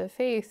professed a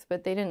faith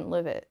but they didn't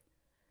live it.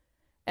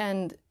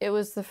 And it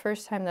was the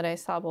first time that I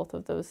saw both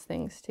of those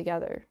things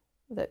together,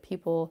 that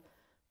people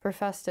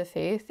professed a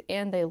faith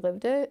and they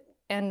lived it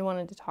and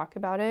wanted to talk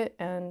about it.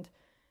 And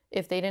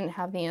if they didn't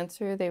have the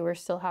answer, they were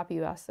still happy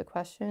you asked the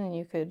question, and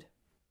you could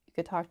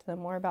talk to them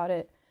more about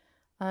it.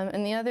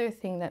 And the other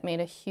thing that made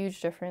a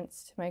huge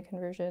difference to my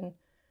conversion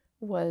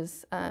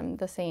was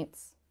the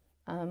saints.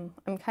 I'm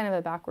kind of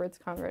a backwards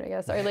convert, I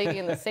guess. Our Lady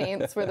and the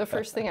saints were the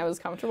first thing I was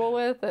comfortable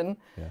with, and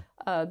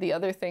the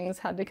other things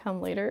had to come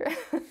later.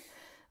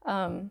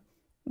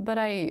 But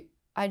I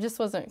just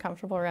wasn't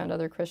comfortable around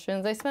other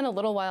Christians. I spent a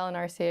little while in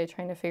RCA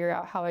trying to figure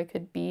out how I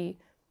could be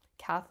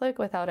Catholic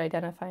without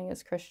identifying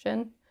as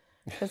Christian,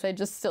 because I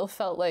just still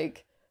felt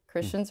like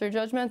Christians are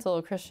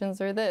judgmental,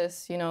 Christians are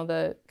this,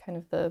 the kind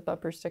of the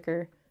bumper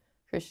sticker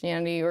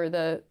Christianity, or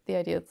the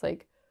idea it's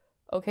like,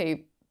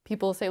 okay,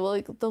 people say, well,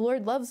 like, the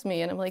Lord loves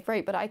me, and I'm like,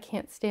 right, but I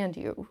can't stand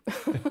you.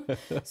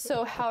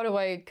 So how do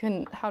I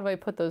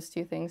put those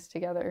two things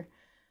together?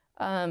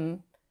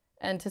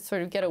 And to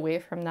sort of get away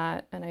from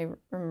that, and I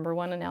remember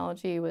one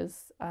analogy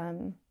was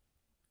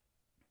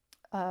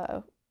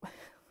the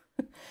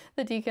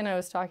deacon I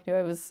was talking to,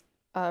 I was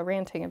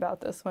ranting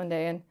about this one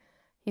day, and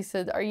he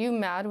said, are you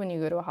mad when you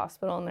go to a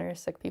hospital and there are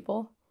sick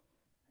people?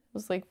 I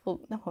was like,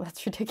 well, no,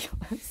 that's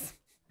ridiculous.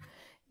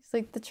 He's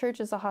like, the church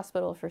is a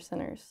hospital for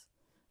sinners.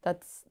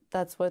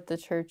 That's what the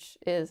church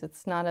is.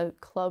 It's not a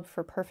club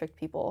for perfect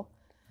people.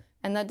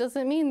 And that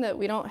doesn't mean that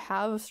we don't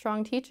have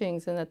strong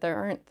teachings and that there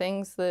aren't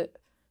things that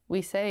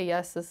we say,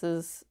 yes, this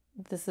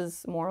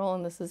is moral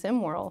and this is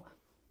immoral.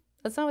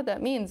 That's not what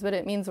that means, but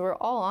it means we're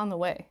all on the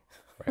way.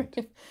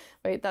 Right.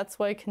 Right? That's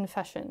why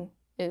confession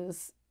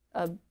is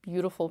a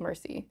beautiful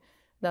mercy.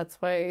 That's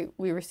why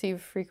we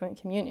receive frequent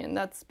communion.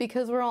 That's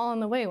because we're all on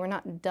the way. We're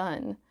not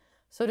done.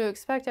 So to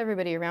expect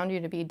everybody around you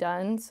to be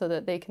done so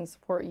that they can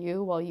support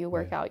you while you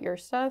work out your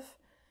stuff,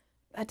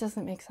 that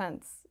doesn't make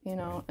sense, you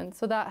know? Right. And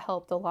so that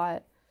helped a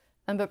lot.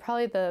 But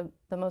probably the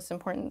most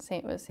important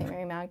saint was St.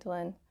 Mary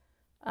Magdalene.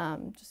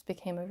 Just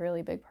became a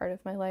really big part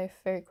of my life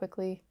very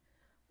quickly.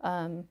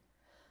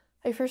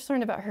 I first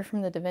learned about her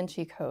from the Da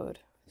Vinci Code.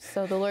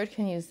 So the Lord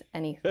can use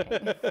anything.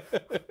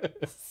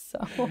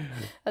 So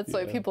that's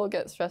why people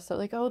get stressed out.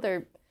 Like, oh,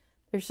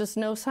 there's just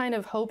no sign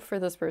of hope for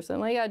this person.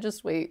 Like, yeah,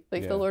 just wait.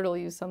 Like, the Lord will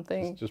use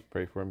something. Just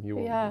pray for him. He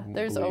will.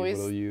 There's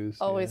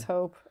always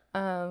hope.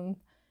 And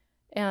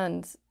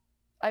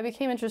I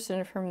became interested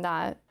in it from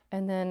that.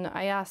 And then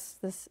I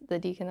asked the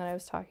deacon that I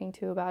was talking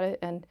to about it,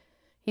 and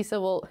he said,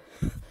 well,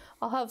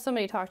 I'll have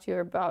somebody talk to you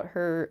about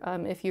her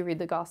if you read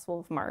the Gospel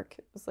of Mark.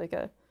 It was like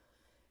a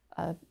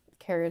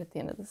carrot at the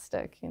end of the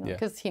stick, you know,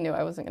 because he knew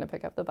I wasn't going to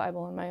pick up the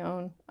Bible on my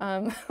own.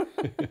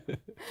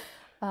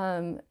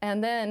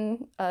 And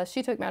then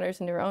she took matters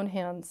into her own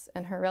hands,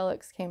 and her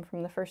relics came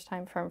from the first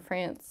time from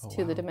France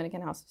to the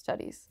Dominican House of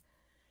Studies.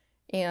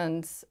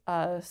 And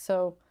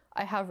so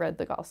I have read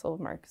the Gospel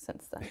of Mark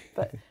since then,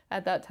 but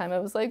at that time I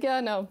was like, yeah,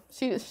 no,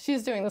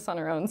 she's doing this on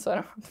her own, so I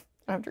don't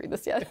have to read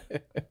this yet.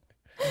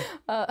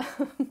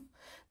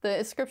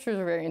 The scriptures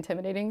were very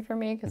intimidating for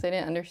me because I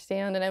didn't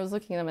understand, and I was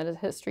looking at them as a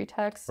history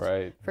text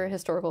for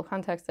historical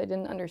context I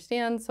didn't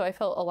understand, so I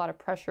felt a lot of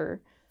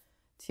pressure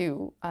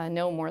to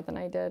know more than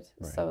I did.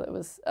 So it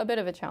was a bit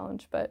of a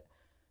challenge, but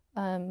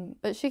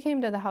she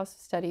came to the House of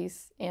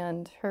Studies,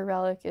 and her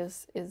relic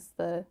is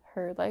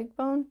her leg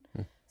bone.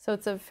 So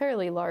it's a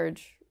fairly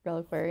large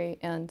reliquary,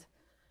 and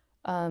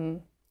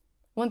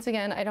once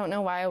again, I don't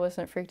know why I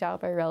wasn't freaked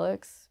out by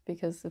relics,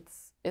 because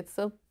it's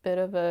a bit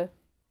of a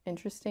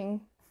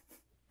interesting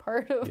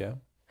part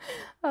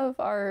of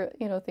our,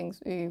 you know,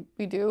 things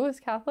we do as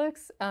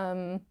Catholics.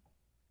 But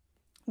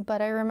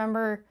I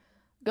remember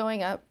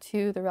going up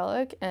to the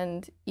relic,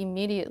 and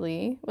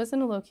immediately, it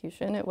wasn't a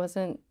locution, it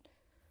wasn't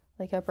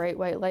like a bright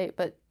white light,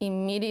 but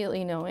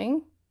immediately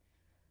knowing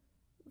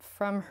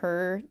from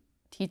her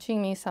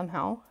teaching me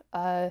somehow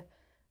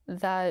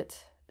that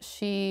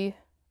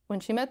when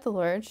she met the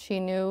Lord, she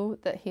knew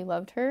that he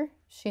loved her.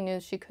 She knew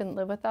she couldn't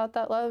live without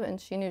that love, and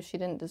she knew she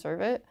didn't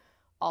deserve it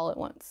all at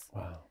once.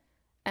 Wow.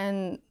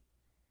 And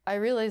I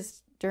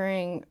realized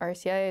during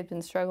RCI, I had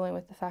been struggling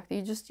with the fact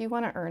that you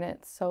want to earn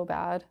it so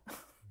bad.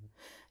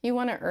 You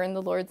want to earn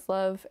the Lord's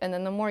love. And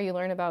then the more you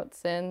learn about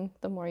sin,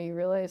 the more you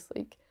realize,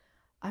 like,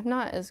 I'm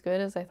not as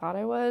good as I thought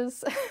I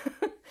was.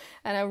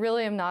 And I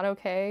really am not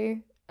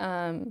okay.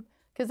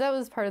 Because that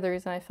was part of the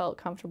reason I felt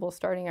comfortable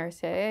starting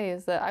RCIA,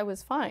 is that I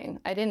was fine.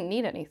 I didn't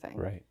need anything.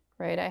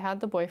 Right. I had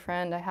the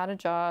boyfriend. I had a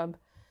job.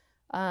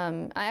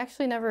 I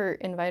actually never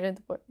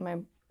invited my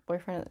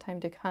boyfriend at the time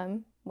to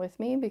come with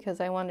me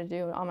because I wanted to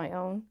do it on my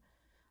own.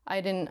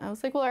 I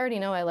was like, well, I already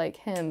know I like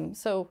him.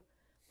 So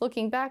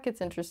looking back,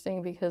 it's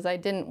interesting because I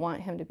didn't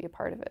want him to be a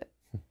part of it.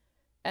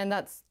 And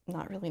that's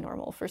not really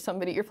normal for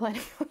somebody you're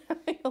planning on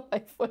having a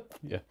life with.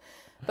 Yeah.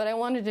 But I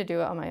wanted to do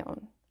it on my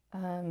own.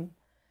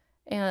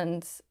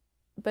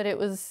 But it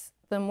was,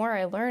 the more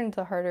I learned,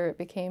 the harder it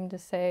became to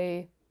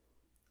say,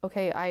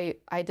 okay,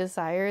 I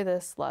desire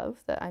this love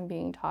that I'm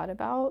being taught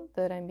about,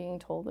 that I'm being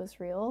told is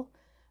real,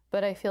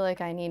 but I feel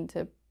like I need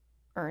to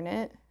earn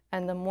it.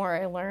 And the more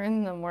I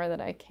learn, the more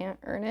that I can't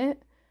earn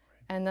it.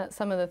 And that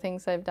some of the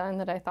things I've done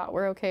that I thought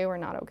were okay were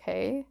not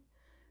okay.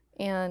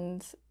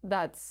 And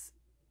that's,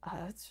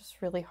 it's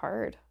just really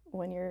hard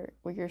when you're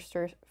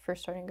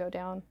first starting to go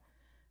down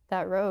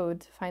that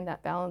road, to find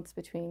that balance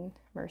between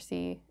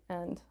mercy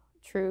and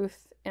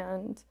truth,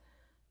 and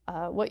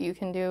what you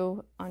can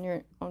do on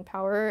your own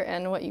power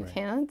and what you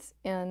can't.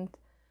 And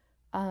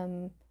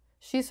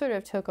she sort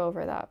of took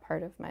over that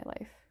part of my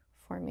life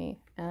for me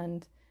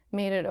and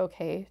made it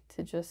okay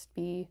to just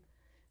be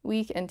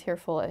weak and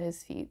tearful at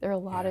his feet. There are a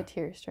lot of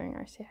tears during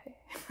RCIA,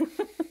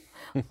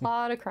 a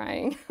lot of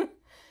crying.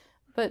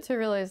 But to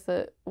realize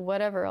that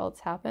whatever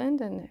else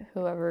happened, and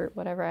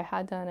whatever I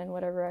had done and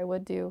whatever I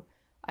would do,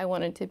 I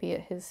wanted to be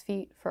at his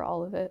feet for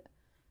all of it.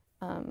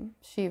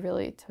 She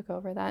really took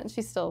over that, and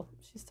she's still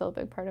a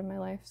big part of my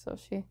life. So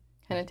she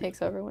kind of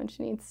takes over when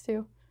she needs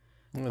to.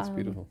 That's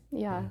beautiful.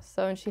 Yeah.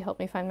 So, and she helped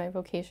me find my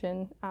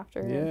vocation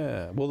after.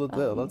 Yeah. Well,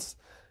 let's.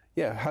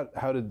 Yeah.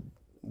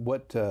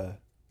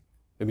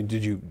 I mean,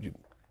 did you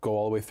go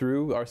all the way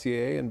through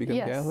RCAA and become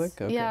Catholic?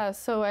 Okay. Yeah.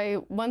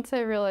 So once I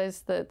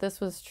realized that this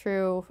was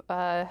true,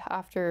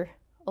 after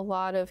a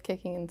lot of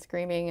kicking and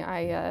screaming,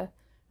 I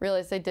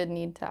realized I did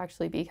need to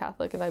actually be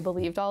Catholic if I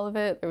believed all of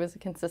it. There was a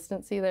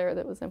consistency there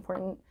that was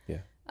important. Yeah.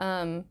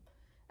 And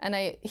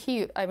I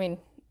mean,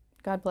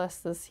 God bless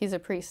this, he's a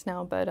priest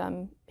now, but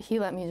he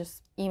let me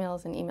just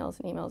emails and emails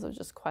and emails of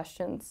just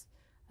questions.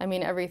 I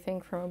mean, everything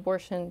from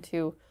abortion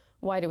to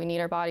why do we need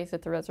our bodies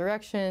at the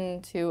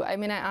resurrection to, I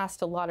mean, I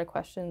asked a lot of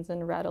questions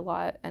and read a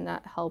lot, and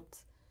that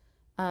helped.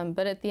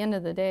 But at the end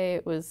of the day,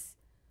 it was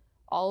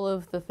all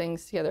of the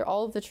things together,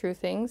 all of the true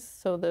things.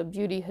 So the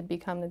beauty had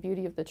become the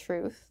beauty of the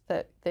truth,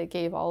 that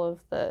gave all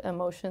of the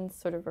emotions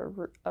sort of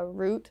a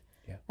root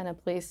and a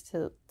place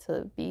to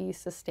be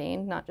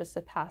sustained, not just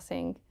a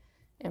passing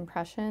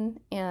impression.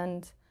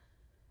 And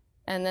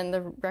then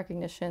the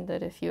recognition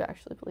that if you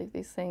actually believe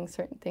these things,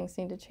 certain things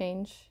need to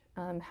change.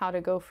 How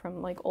to go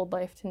from like old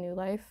life to new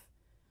life,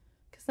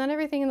 because not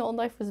everything in the old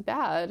life was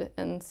bad.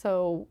 And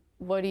so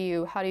how do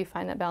you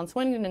find that balance?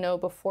 Wanting to know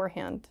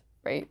beforehand,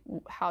 right,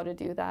 how to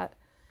do that,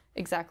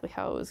 exactly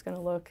how it was going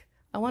to look.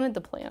 I wanted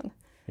the plan,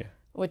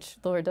 which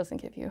the Lord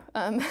doesn't give you.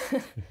 And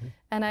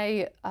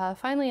I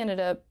finally ended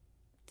up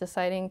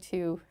deciding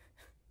to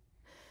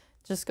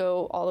just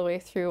go all the way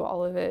through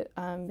all of it,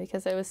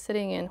 because I was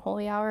sitting in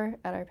Holy Hour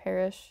at our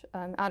parish.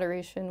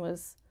 Adoration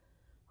was,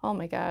 oh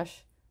my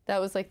gosh, that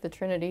was like the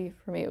Trinity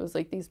for me. It was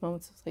like these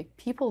moments of like,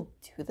 people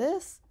do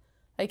this?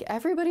 Like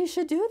everybody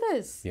should do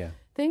this. Yeah.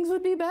 Things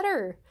would be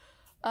better.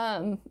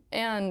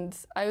 And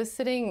I was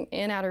sitting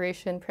in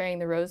adoration, praying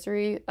the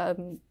rosary,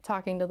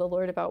 talking to the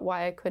Lord about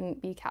why I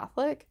couldn't be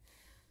Catholic.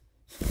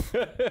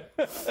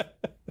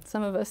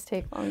 Some of us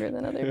take longer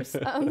than others.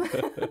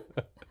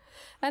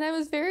 And I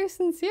was very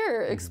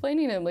sincere,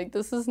 explaining to him, like,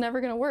 this is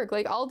never going to work.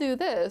 Like, I'll do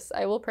this.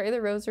 I will pray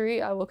the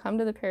rosary. I will come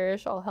to the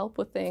parish. I'll help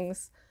with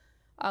things.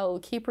 I'll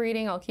keep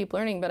reading. I'll keep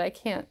learning, but I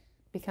can't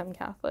become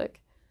Catholic.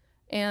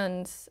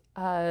 And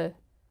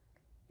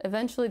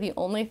eventually the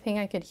only thing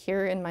I could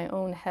hear in my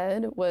own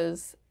head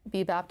was,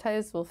 be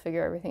baptized, we'll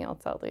figure everything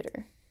else out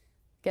later.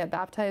 Get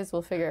baptized,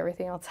 we'll figure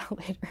everything else out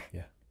later.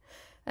 Yeah.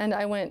 And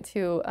I went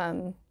to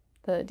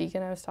the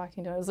deacon I was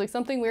talking to. I was like,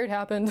 something weird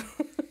happened.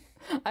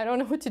 I don't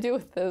know what to do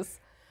with this.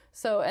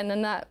 So, and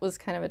then that was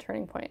kind of a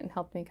turning point and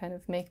helped me kind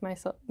of make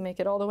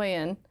it all the way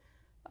in.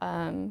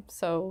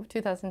 So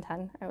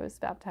 2010, I was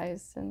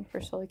baptized in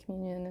First Holy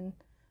Communion and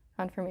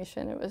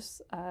confirmation. It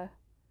was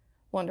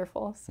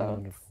wonderful. So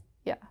wonderful.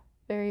 Yeah,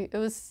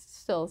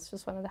 it's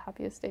just one of the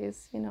happiest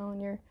days, you know,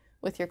 and you're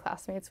with your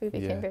classmates. We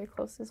became very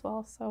close as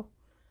well. So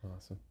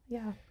awesome.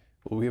 Yeah.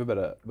 Well, we have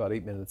about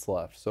 8 minutes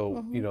left.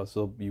 So, you know,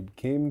 so you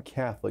became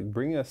Catholic.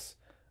 Bring us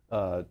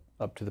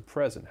up to the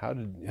present. How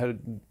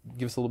did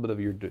give us a little bit of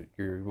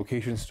your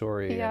vocation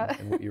story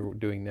and what you're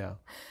doing now?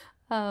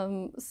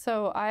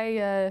 So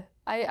I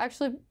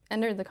actually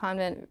entered the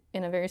convent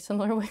in a very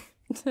similar way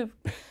to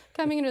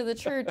coming into the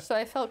church. So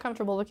I felt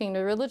comfortable looking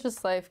into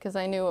religious life because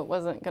I knew it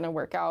wasn't going to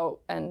work out,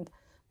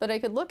 but I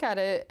could look at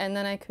it and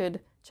then I could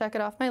check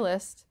it off my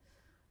list,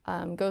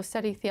 go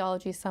study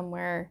theology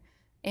somewhere,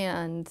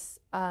 and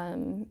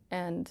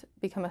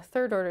become a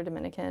third order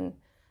Dominican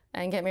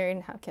and get married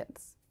and have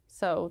kids.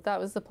 So that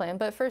was the plan.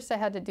 But first I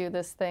had to do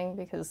this thing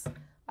because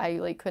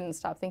I couldn't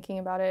stop thinking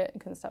about it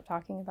and couldn't stop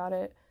talking about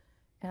it.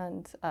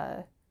 And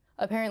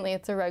apparently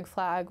it's a red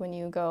flag when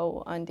you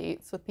go on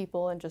dates with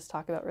people and just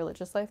talk about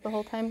religious life the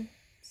whole time.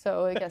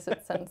 So I guess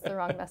it sends the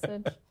wrong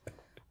message.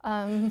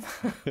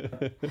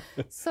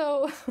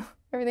 So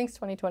everything's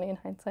 20/20 in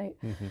hindsight.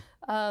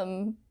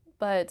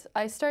 But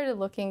I started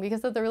looking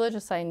because of the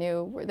religious I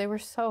knew, they were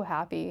so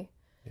happy.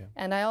 Yeah.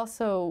 And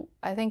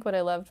I think what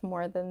I loved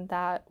more than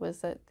that was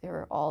that they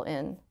were all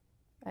in.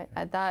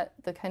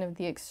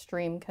 The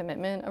extreme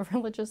commitment of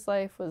religious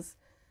life was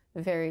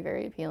very,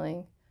 very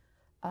appealing.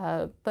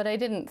 But I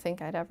didn't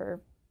think I'd ever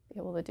be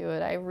able to do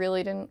it. I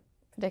really didn't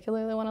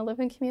particularly want to live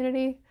in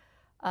community.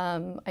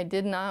 I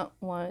did not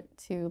want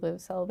to live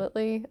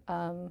celibately.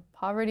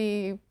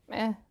 Poverty,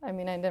 I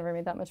never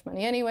made that much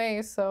money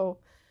anyway,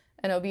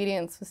 and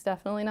obedience was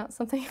definitely not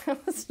something I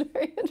was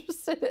very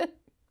interested in.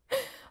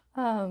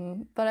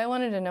 But I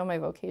wanted to know my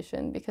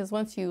vocation, because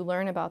once you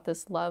learn about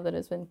this love that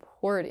has been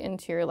poured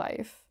into your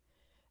life,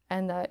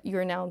 and that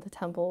you're now the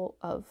temple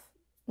of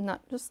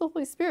not just the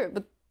Holy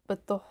Spirit,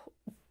 but the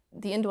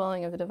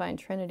indwelling of the Divine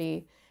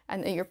Trinity,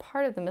 and that you're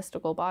part of the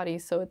mystical body.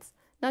 So it's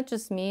not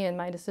just me and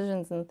my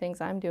decisions and the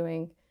things I'm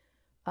doing.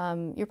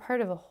 You're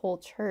part of a whole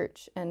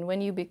church. And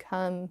when you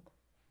become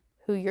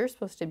who you're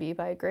supposed to be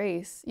by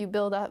grace, you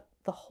build up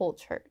the whole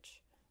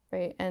church,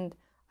 right? And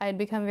I had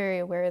become very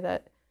aware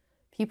that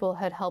people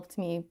had helped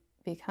me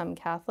become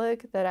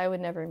Catholic that I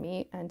would never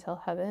meet until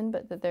heaven,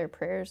 but that their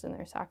prayers and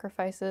their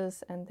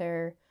sacrifices and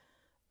their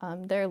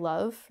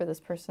love for this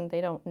person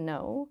they don't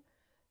know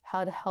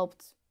had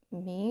helped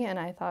me. And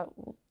I thought,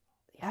 well,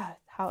 yeah,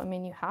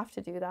 you have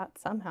to do that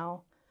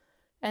somehow.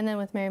 And then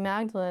with Mary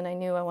Magdalene, I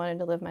knew I wanted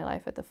to live my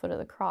life at the foot of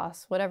the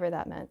cross, whatever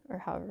that meant or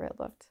however it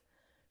looked.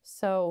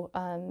 So,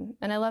 and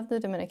I loved the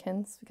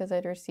Dominicans because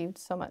I'd received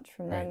so much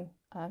from them,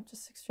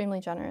 just extremely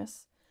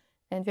generous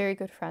and very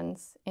good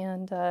friends.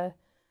 And I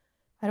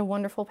had a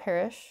wonderful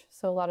parish,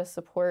 so a lot of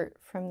support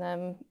from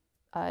them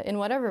in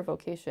whatever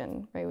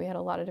vocation, right? We had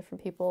a lot of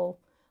different people,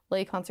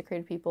 lay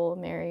consecrated people,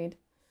 married.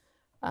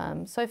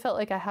 So I felt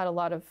like I had a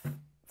lot of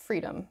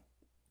freedom.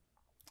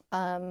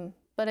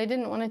 But I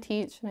didn't want to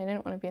teach, and I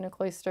didn't want to be in a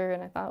cloister,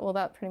 and I thought, well,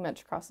 that pretty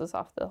much crosses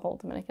off the whole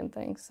Dominican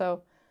thing.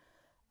 So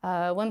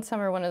one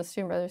summer, one of the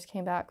student brothers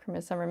came back from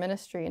his summer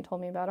ministry and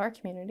told me about our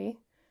community.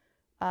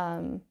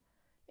 And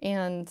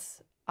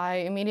I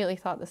immediately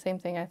thought the same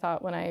thing I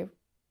thought when I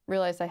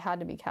realized I had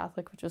to be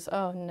Catholic, which was,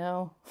 oh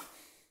no,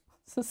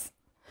 this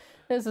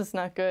is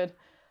not good.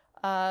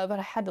 But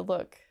I had to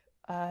look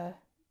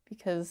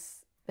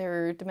because there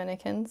were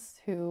Dominicans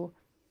who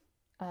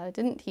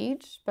didn't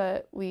teach,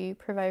 but we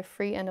provide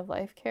free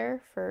end-of-life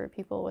care for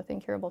people with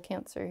incurable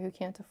cancer who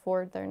can't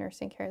afford their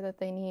nursing care that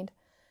they need.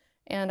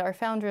 And our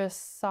foundress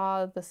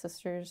saw the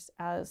sisters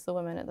as the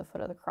women at the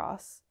foot of the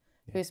cross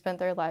who spent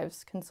their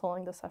lives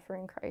consoling the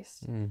suffering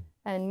Christ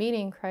and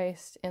meeting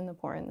Christ in the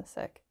poor and the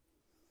sick.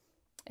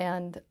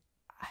 And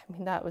I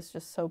mean, that was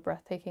just so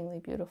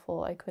breathtakingly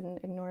beautiful. I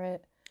couldn't ignore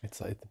it. It's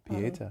like the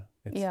Pieta.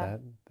 It's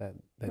that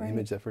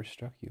image that first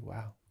struck you.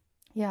 Wow.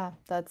 Yeah,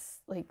 that's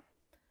like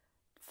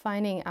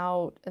finding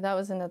out. That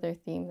was another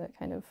theme that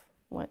kind of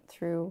went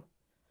through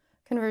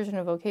conversion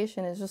and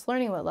vocation, is just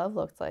learning what love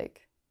looked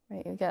like,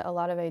 right? You get a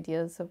lot of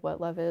ideas of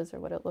what love is or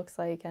what it looks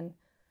like, and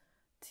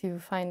to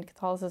find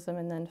Catholicism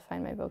and then to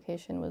find my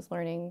vocation was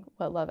learning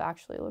what love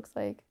actually looks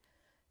like.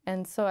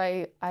 And so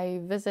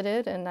I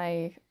visited and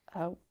I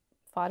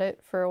fought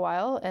it for a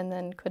while and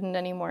then couldn't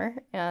anymore,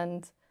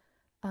 and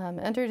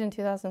entered in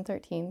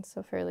 2013,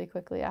 so fairly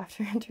quickly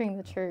after entering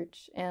the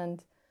church.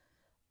 And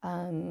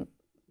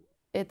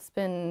it's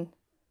been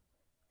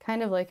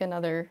kind of like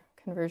another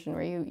conversion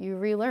where you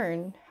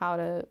relearn how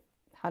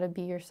to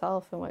be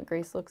yourself and what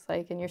grace looks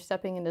like, and you're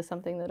stepping into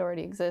something that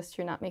already exists.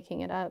 You're not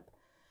making it up.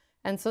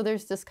 And so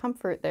there's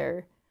discomfort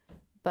there,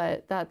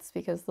 but that's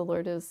because the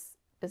Lord is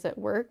at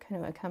work,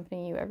 kind of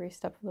accompanying you every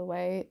step of the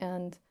way.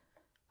 And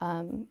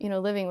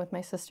living with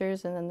my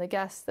sisters, and then the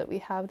guests that we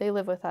have, they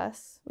live with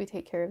us. We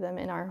take care of them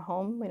in our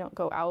home. We don't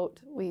go out.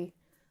 We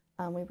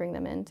bring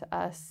them in to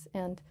us.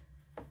 And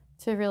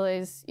to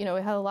realize, we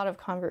had a lot of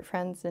convert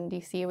friends in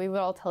DC. We would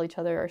all tell each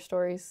other our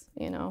stories,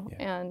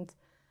 and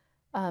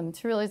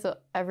to realize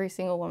that every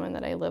single woman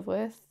that I live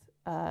with,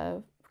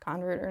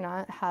 convert or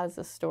not, has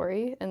a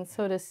story. And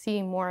so to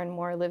see more and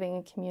more living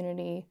in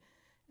community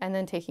and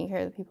then taking care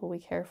of the people we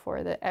care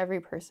for, that every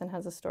person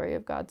has a story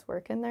of God's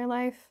work in their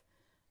life.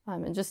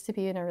 And just to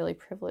be in a really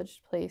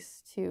privileged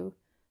place to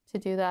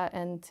do that,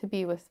 and to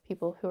be with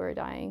people who are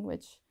dying,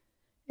 which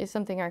is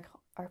something our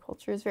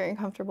culture is very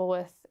uncomfortable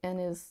with,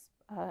 and is,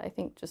 I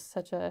think, just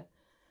such a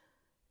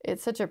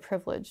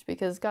privilege,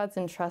 because God's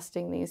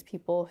entrusting these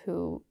people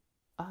who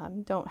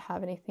don't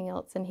have anything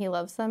else, and he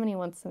loves them and he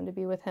wants them to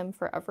be with him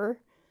forever,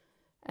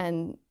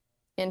 and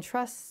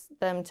entrusts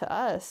them to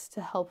us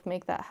to help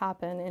make that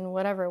happen in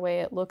whatever way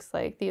it looks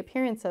like. The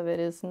appearance of it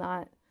is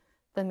not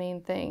the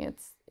main thing.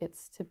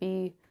 It's to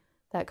be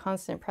that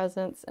constant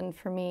presence, and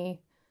for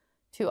me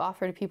to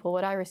offer to people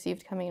what I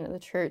received coming into the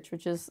church,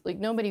 which is like,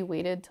 nobody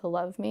waited to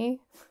love me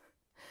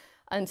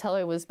until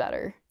I was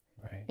better,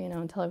 right?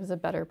 Until I was a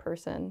better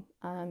person.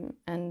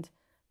 And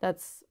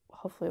that's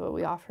hopefully what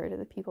we offer to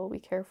the people we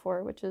care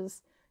for, which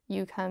is,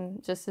 you come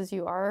just as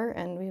you are.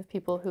 And we have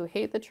people who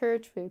hate the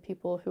church. We have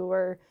people who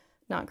are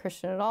not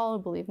Christian at all,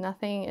 who believe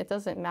nothing. It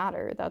doesn't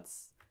matter.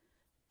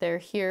 They're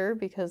here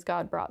because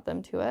God brought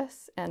them to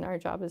us, and our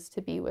job is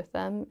to be with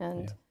them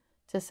and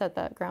to set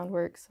that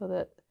groundwork so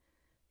that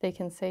they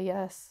can say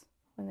yes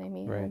when they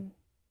meet him.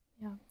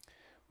 Yeah.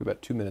 We've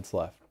got 2 minutes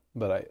left,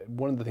 but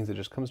one of the things that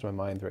just comes to my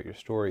mind throughout your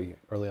story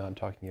early on,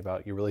 talking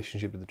about your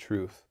relationship to the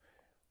truth,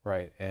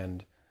 right?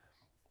 And,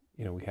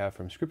 we have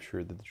from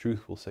Scripture that the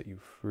truth will set you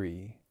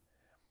free,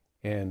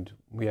 and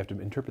we have to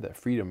interpret that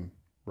freedom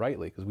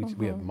rightly, because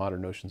we have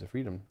modern notions of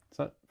freedom. It's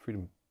not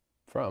freedom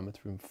from, it's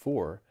freedom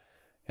for.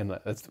 And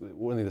that's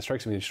one thing that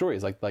strikes me in your story,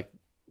 is like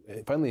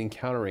finally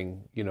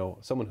encountering,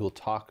 someone who will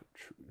talk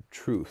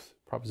truth,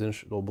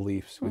 propositional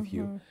beliefs with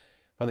you,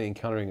 finally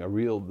encountering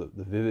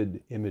the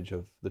vivid image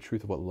of the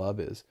truth of what love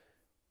is,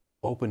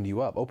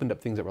 opened up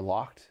things that were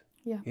locked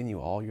in you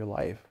all your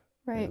life.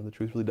 Right. The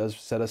truth really does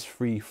set us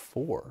free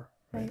for.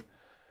 Right.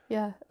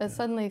 Yeah.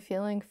 Suddenly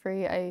feeling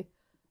free. I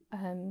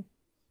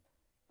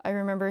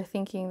remember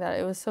thinking that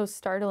it was so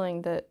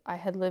startling that I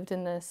had lived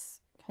in this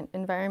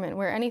environment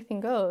where anything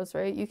goes,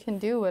 right? You can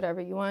do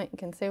whatever you want, you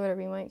can say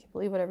whatever you want, you can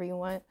believe whatever you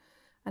want.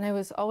 And I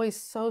was always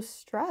so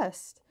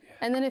stressed. Yeah.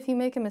 And then if you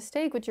make a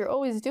mistake, which you're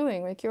always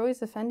doing, like you're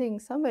always offending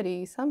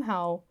somebody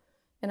somehow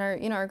in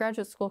our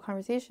graduate school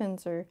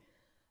conversations, or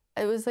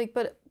it was like,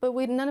 but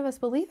none of us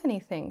believe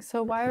anything.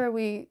 So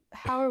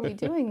how are we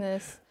doing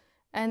this?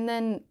 And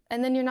then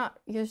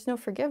there's no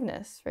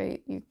forgiveness,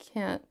 right?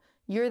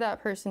 You're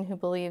that person who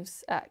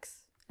believes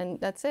X,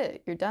 and that's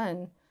it, you're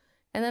done.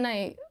 And then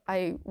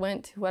I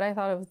went to what I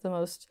thought of the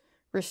most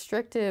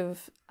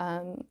restrictive,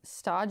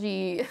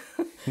 stodgy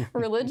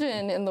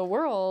religion in the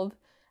world,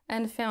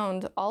 and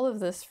found all of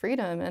this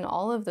freedom and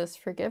all of this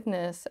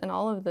forgiveness and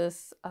all of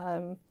this,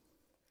 I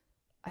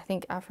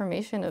think,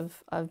 affirmation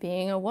of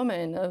being a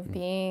woman, of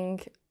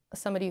being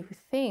somebody who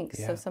thinks,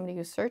 of somebody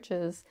who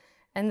searches.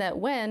 And that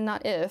when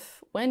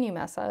you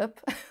mess up,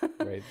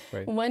 right.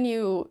 When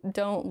you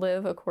don't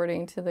live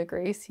according to the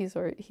grace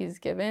he's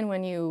given,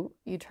 when you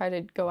try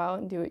to go out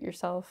and do it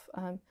yourself,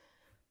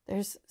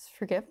 there's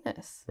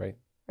forgiveness.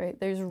 Right.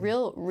 There's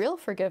real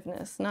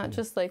forgiveness, not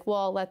just like, well,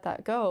 I'll let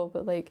that go,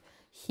 but like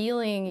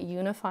healing,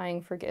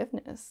 unifying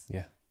forgiveness.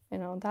 Yeah.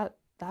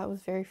 that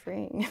was very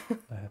freeing.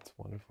 That's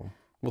wonderful.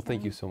 Well,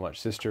 thank you so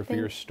much, sister, for Thank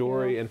your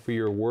story you. and for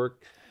your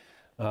work.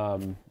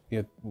 We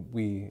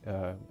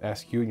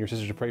ask you and your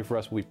sisters to pray for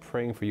us. We'll be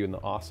praying for you in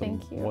the awesome,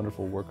 Thank you.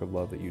 wonderful work of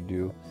love that you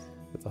do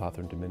with the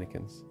Hawthorne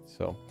Dominicans.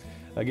 So,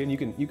 again, you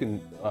can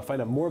find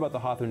out more about the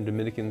Hawthorne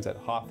Dominicans at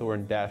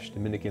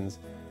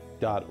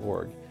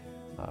hawthorne-dominicans.org.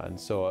 And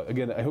so,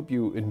 again, I hope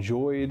you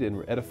enjoyed and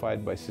were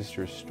edified by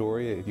Sister's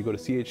story. If you go to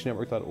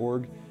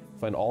chnetwork.org,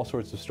 find all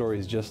sorts of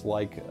stories just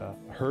like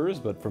hers,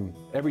 but from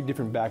every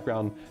different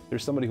background.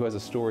 There's somebody who has a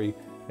story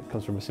that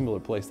comes from a similar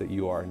place that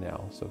you are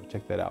now. So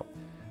check that out.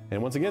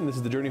 And once again, this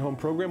is the Journey Home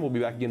program. We'll be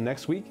back again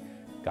next week.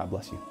 God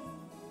bless you.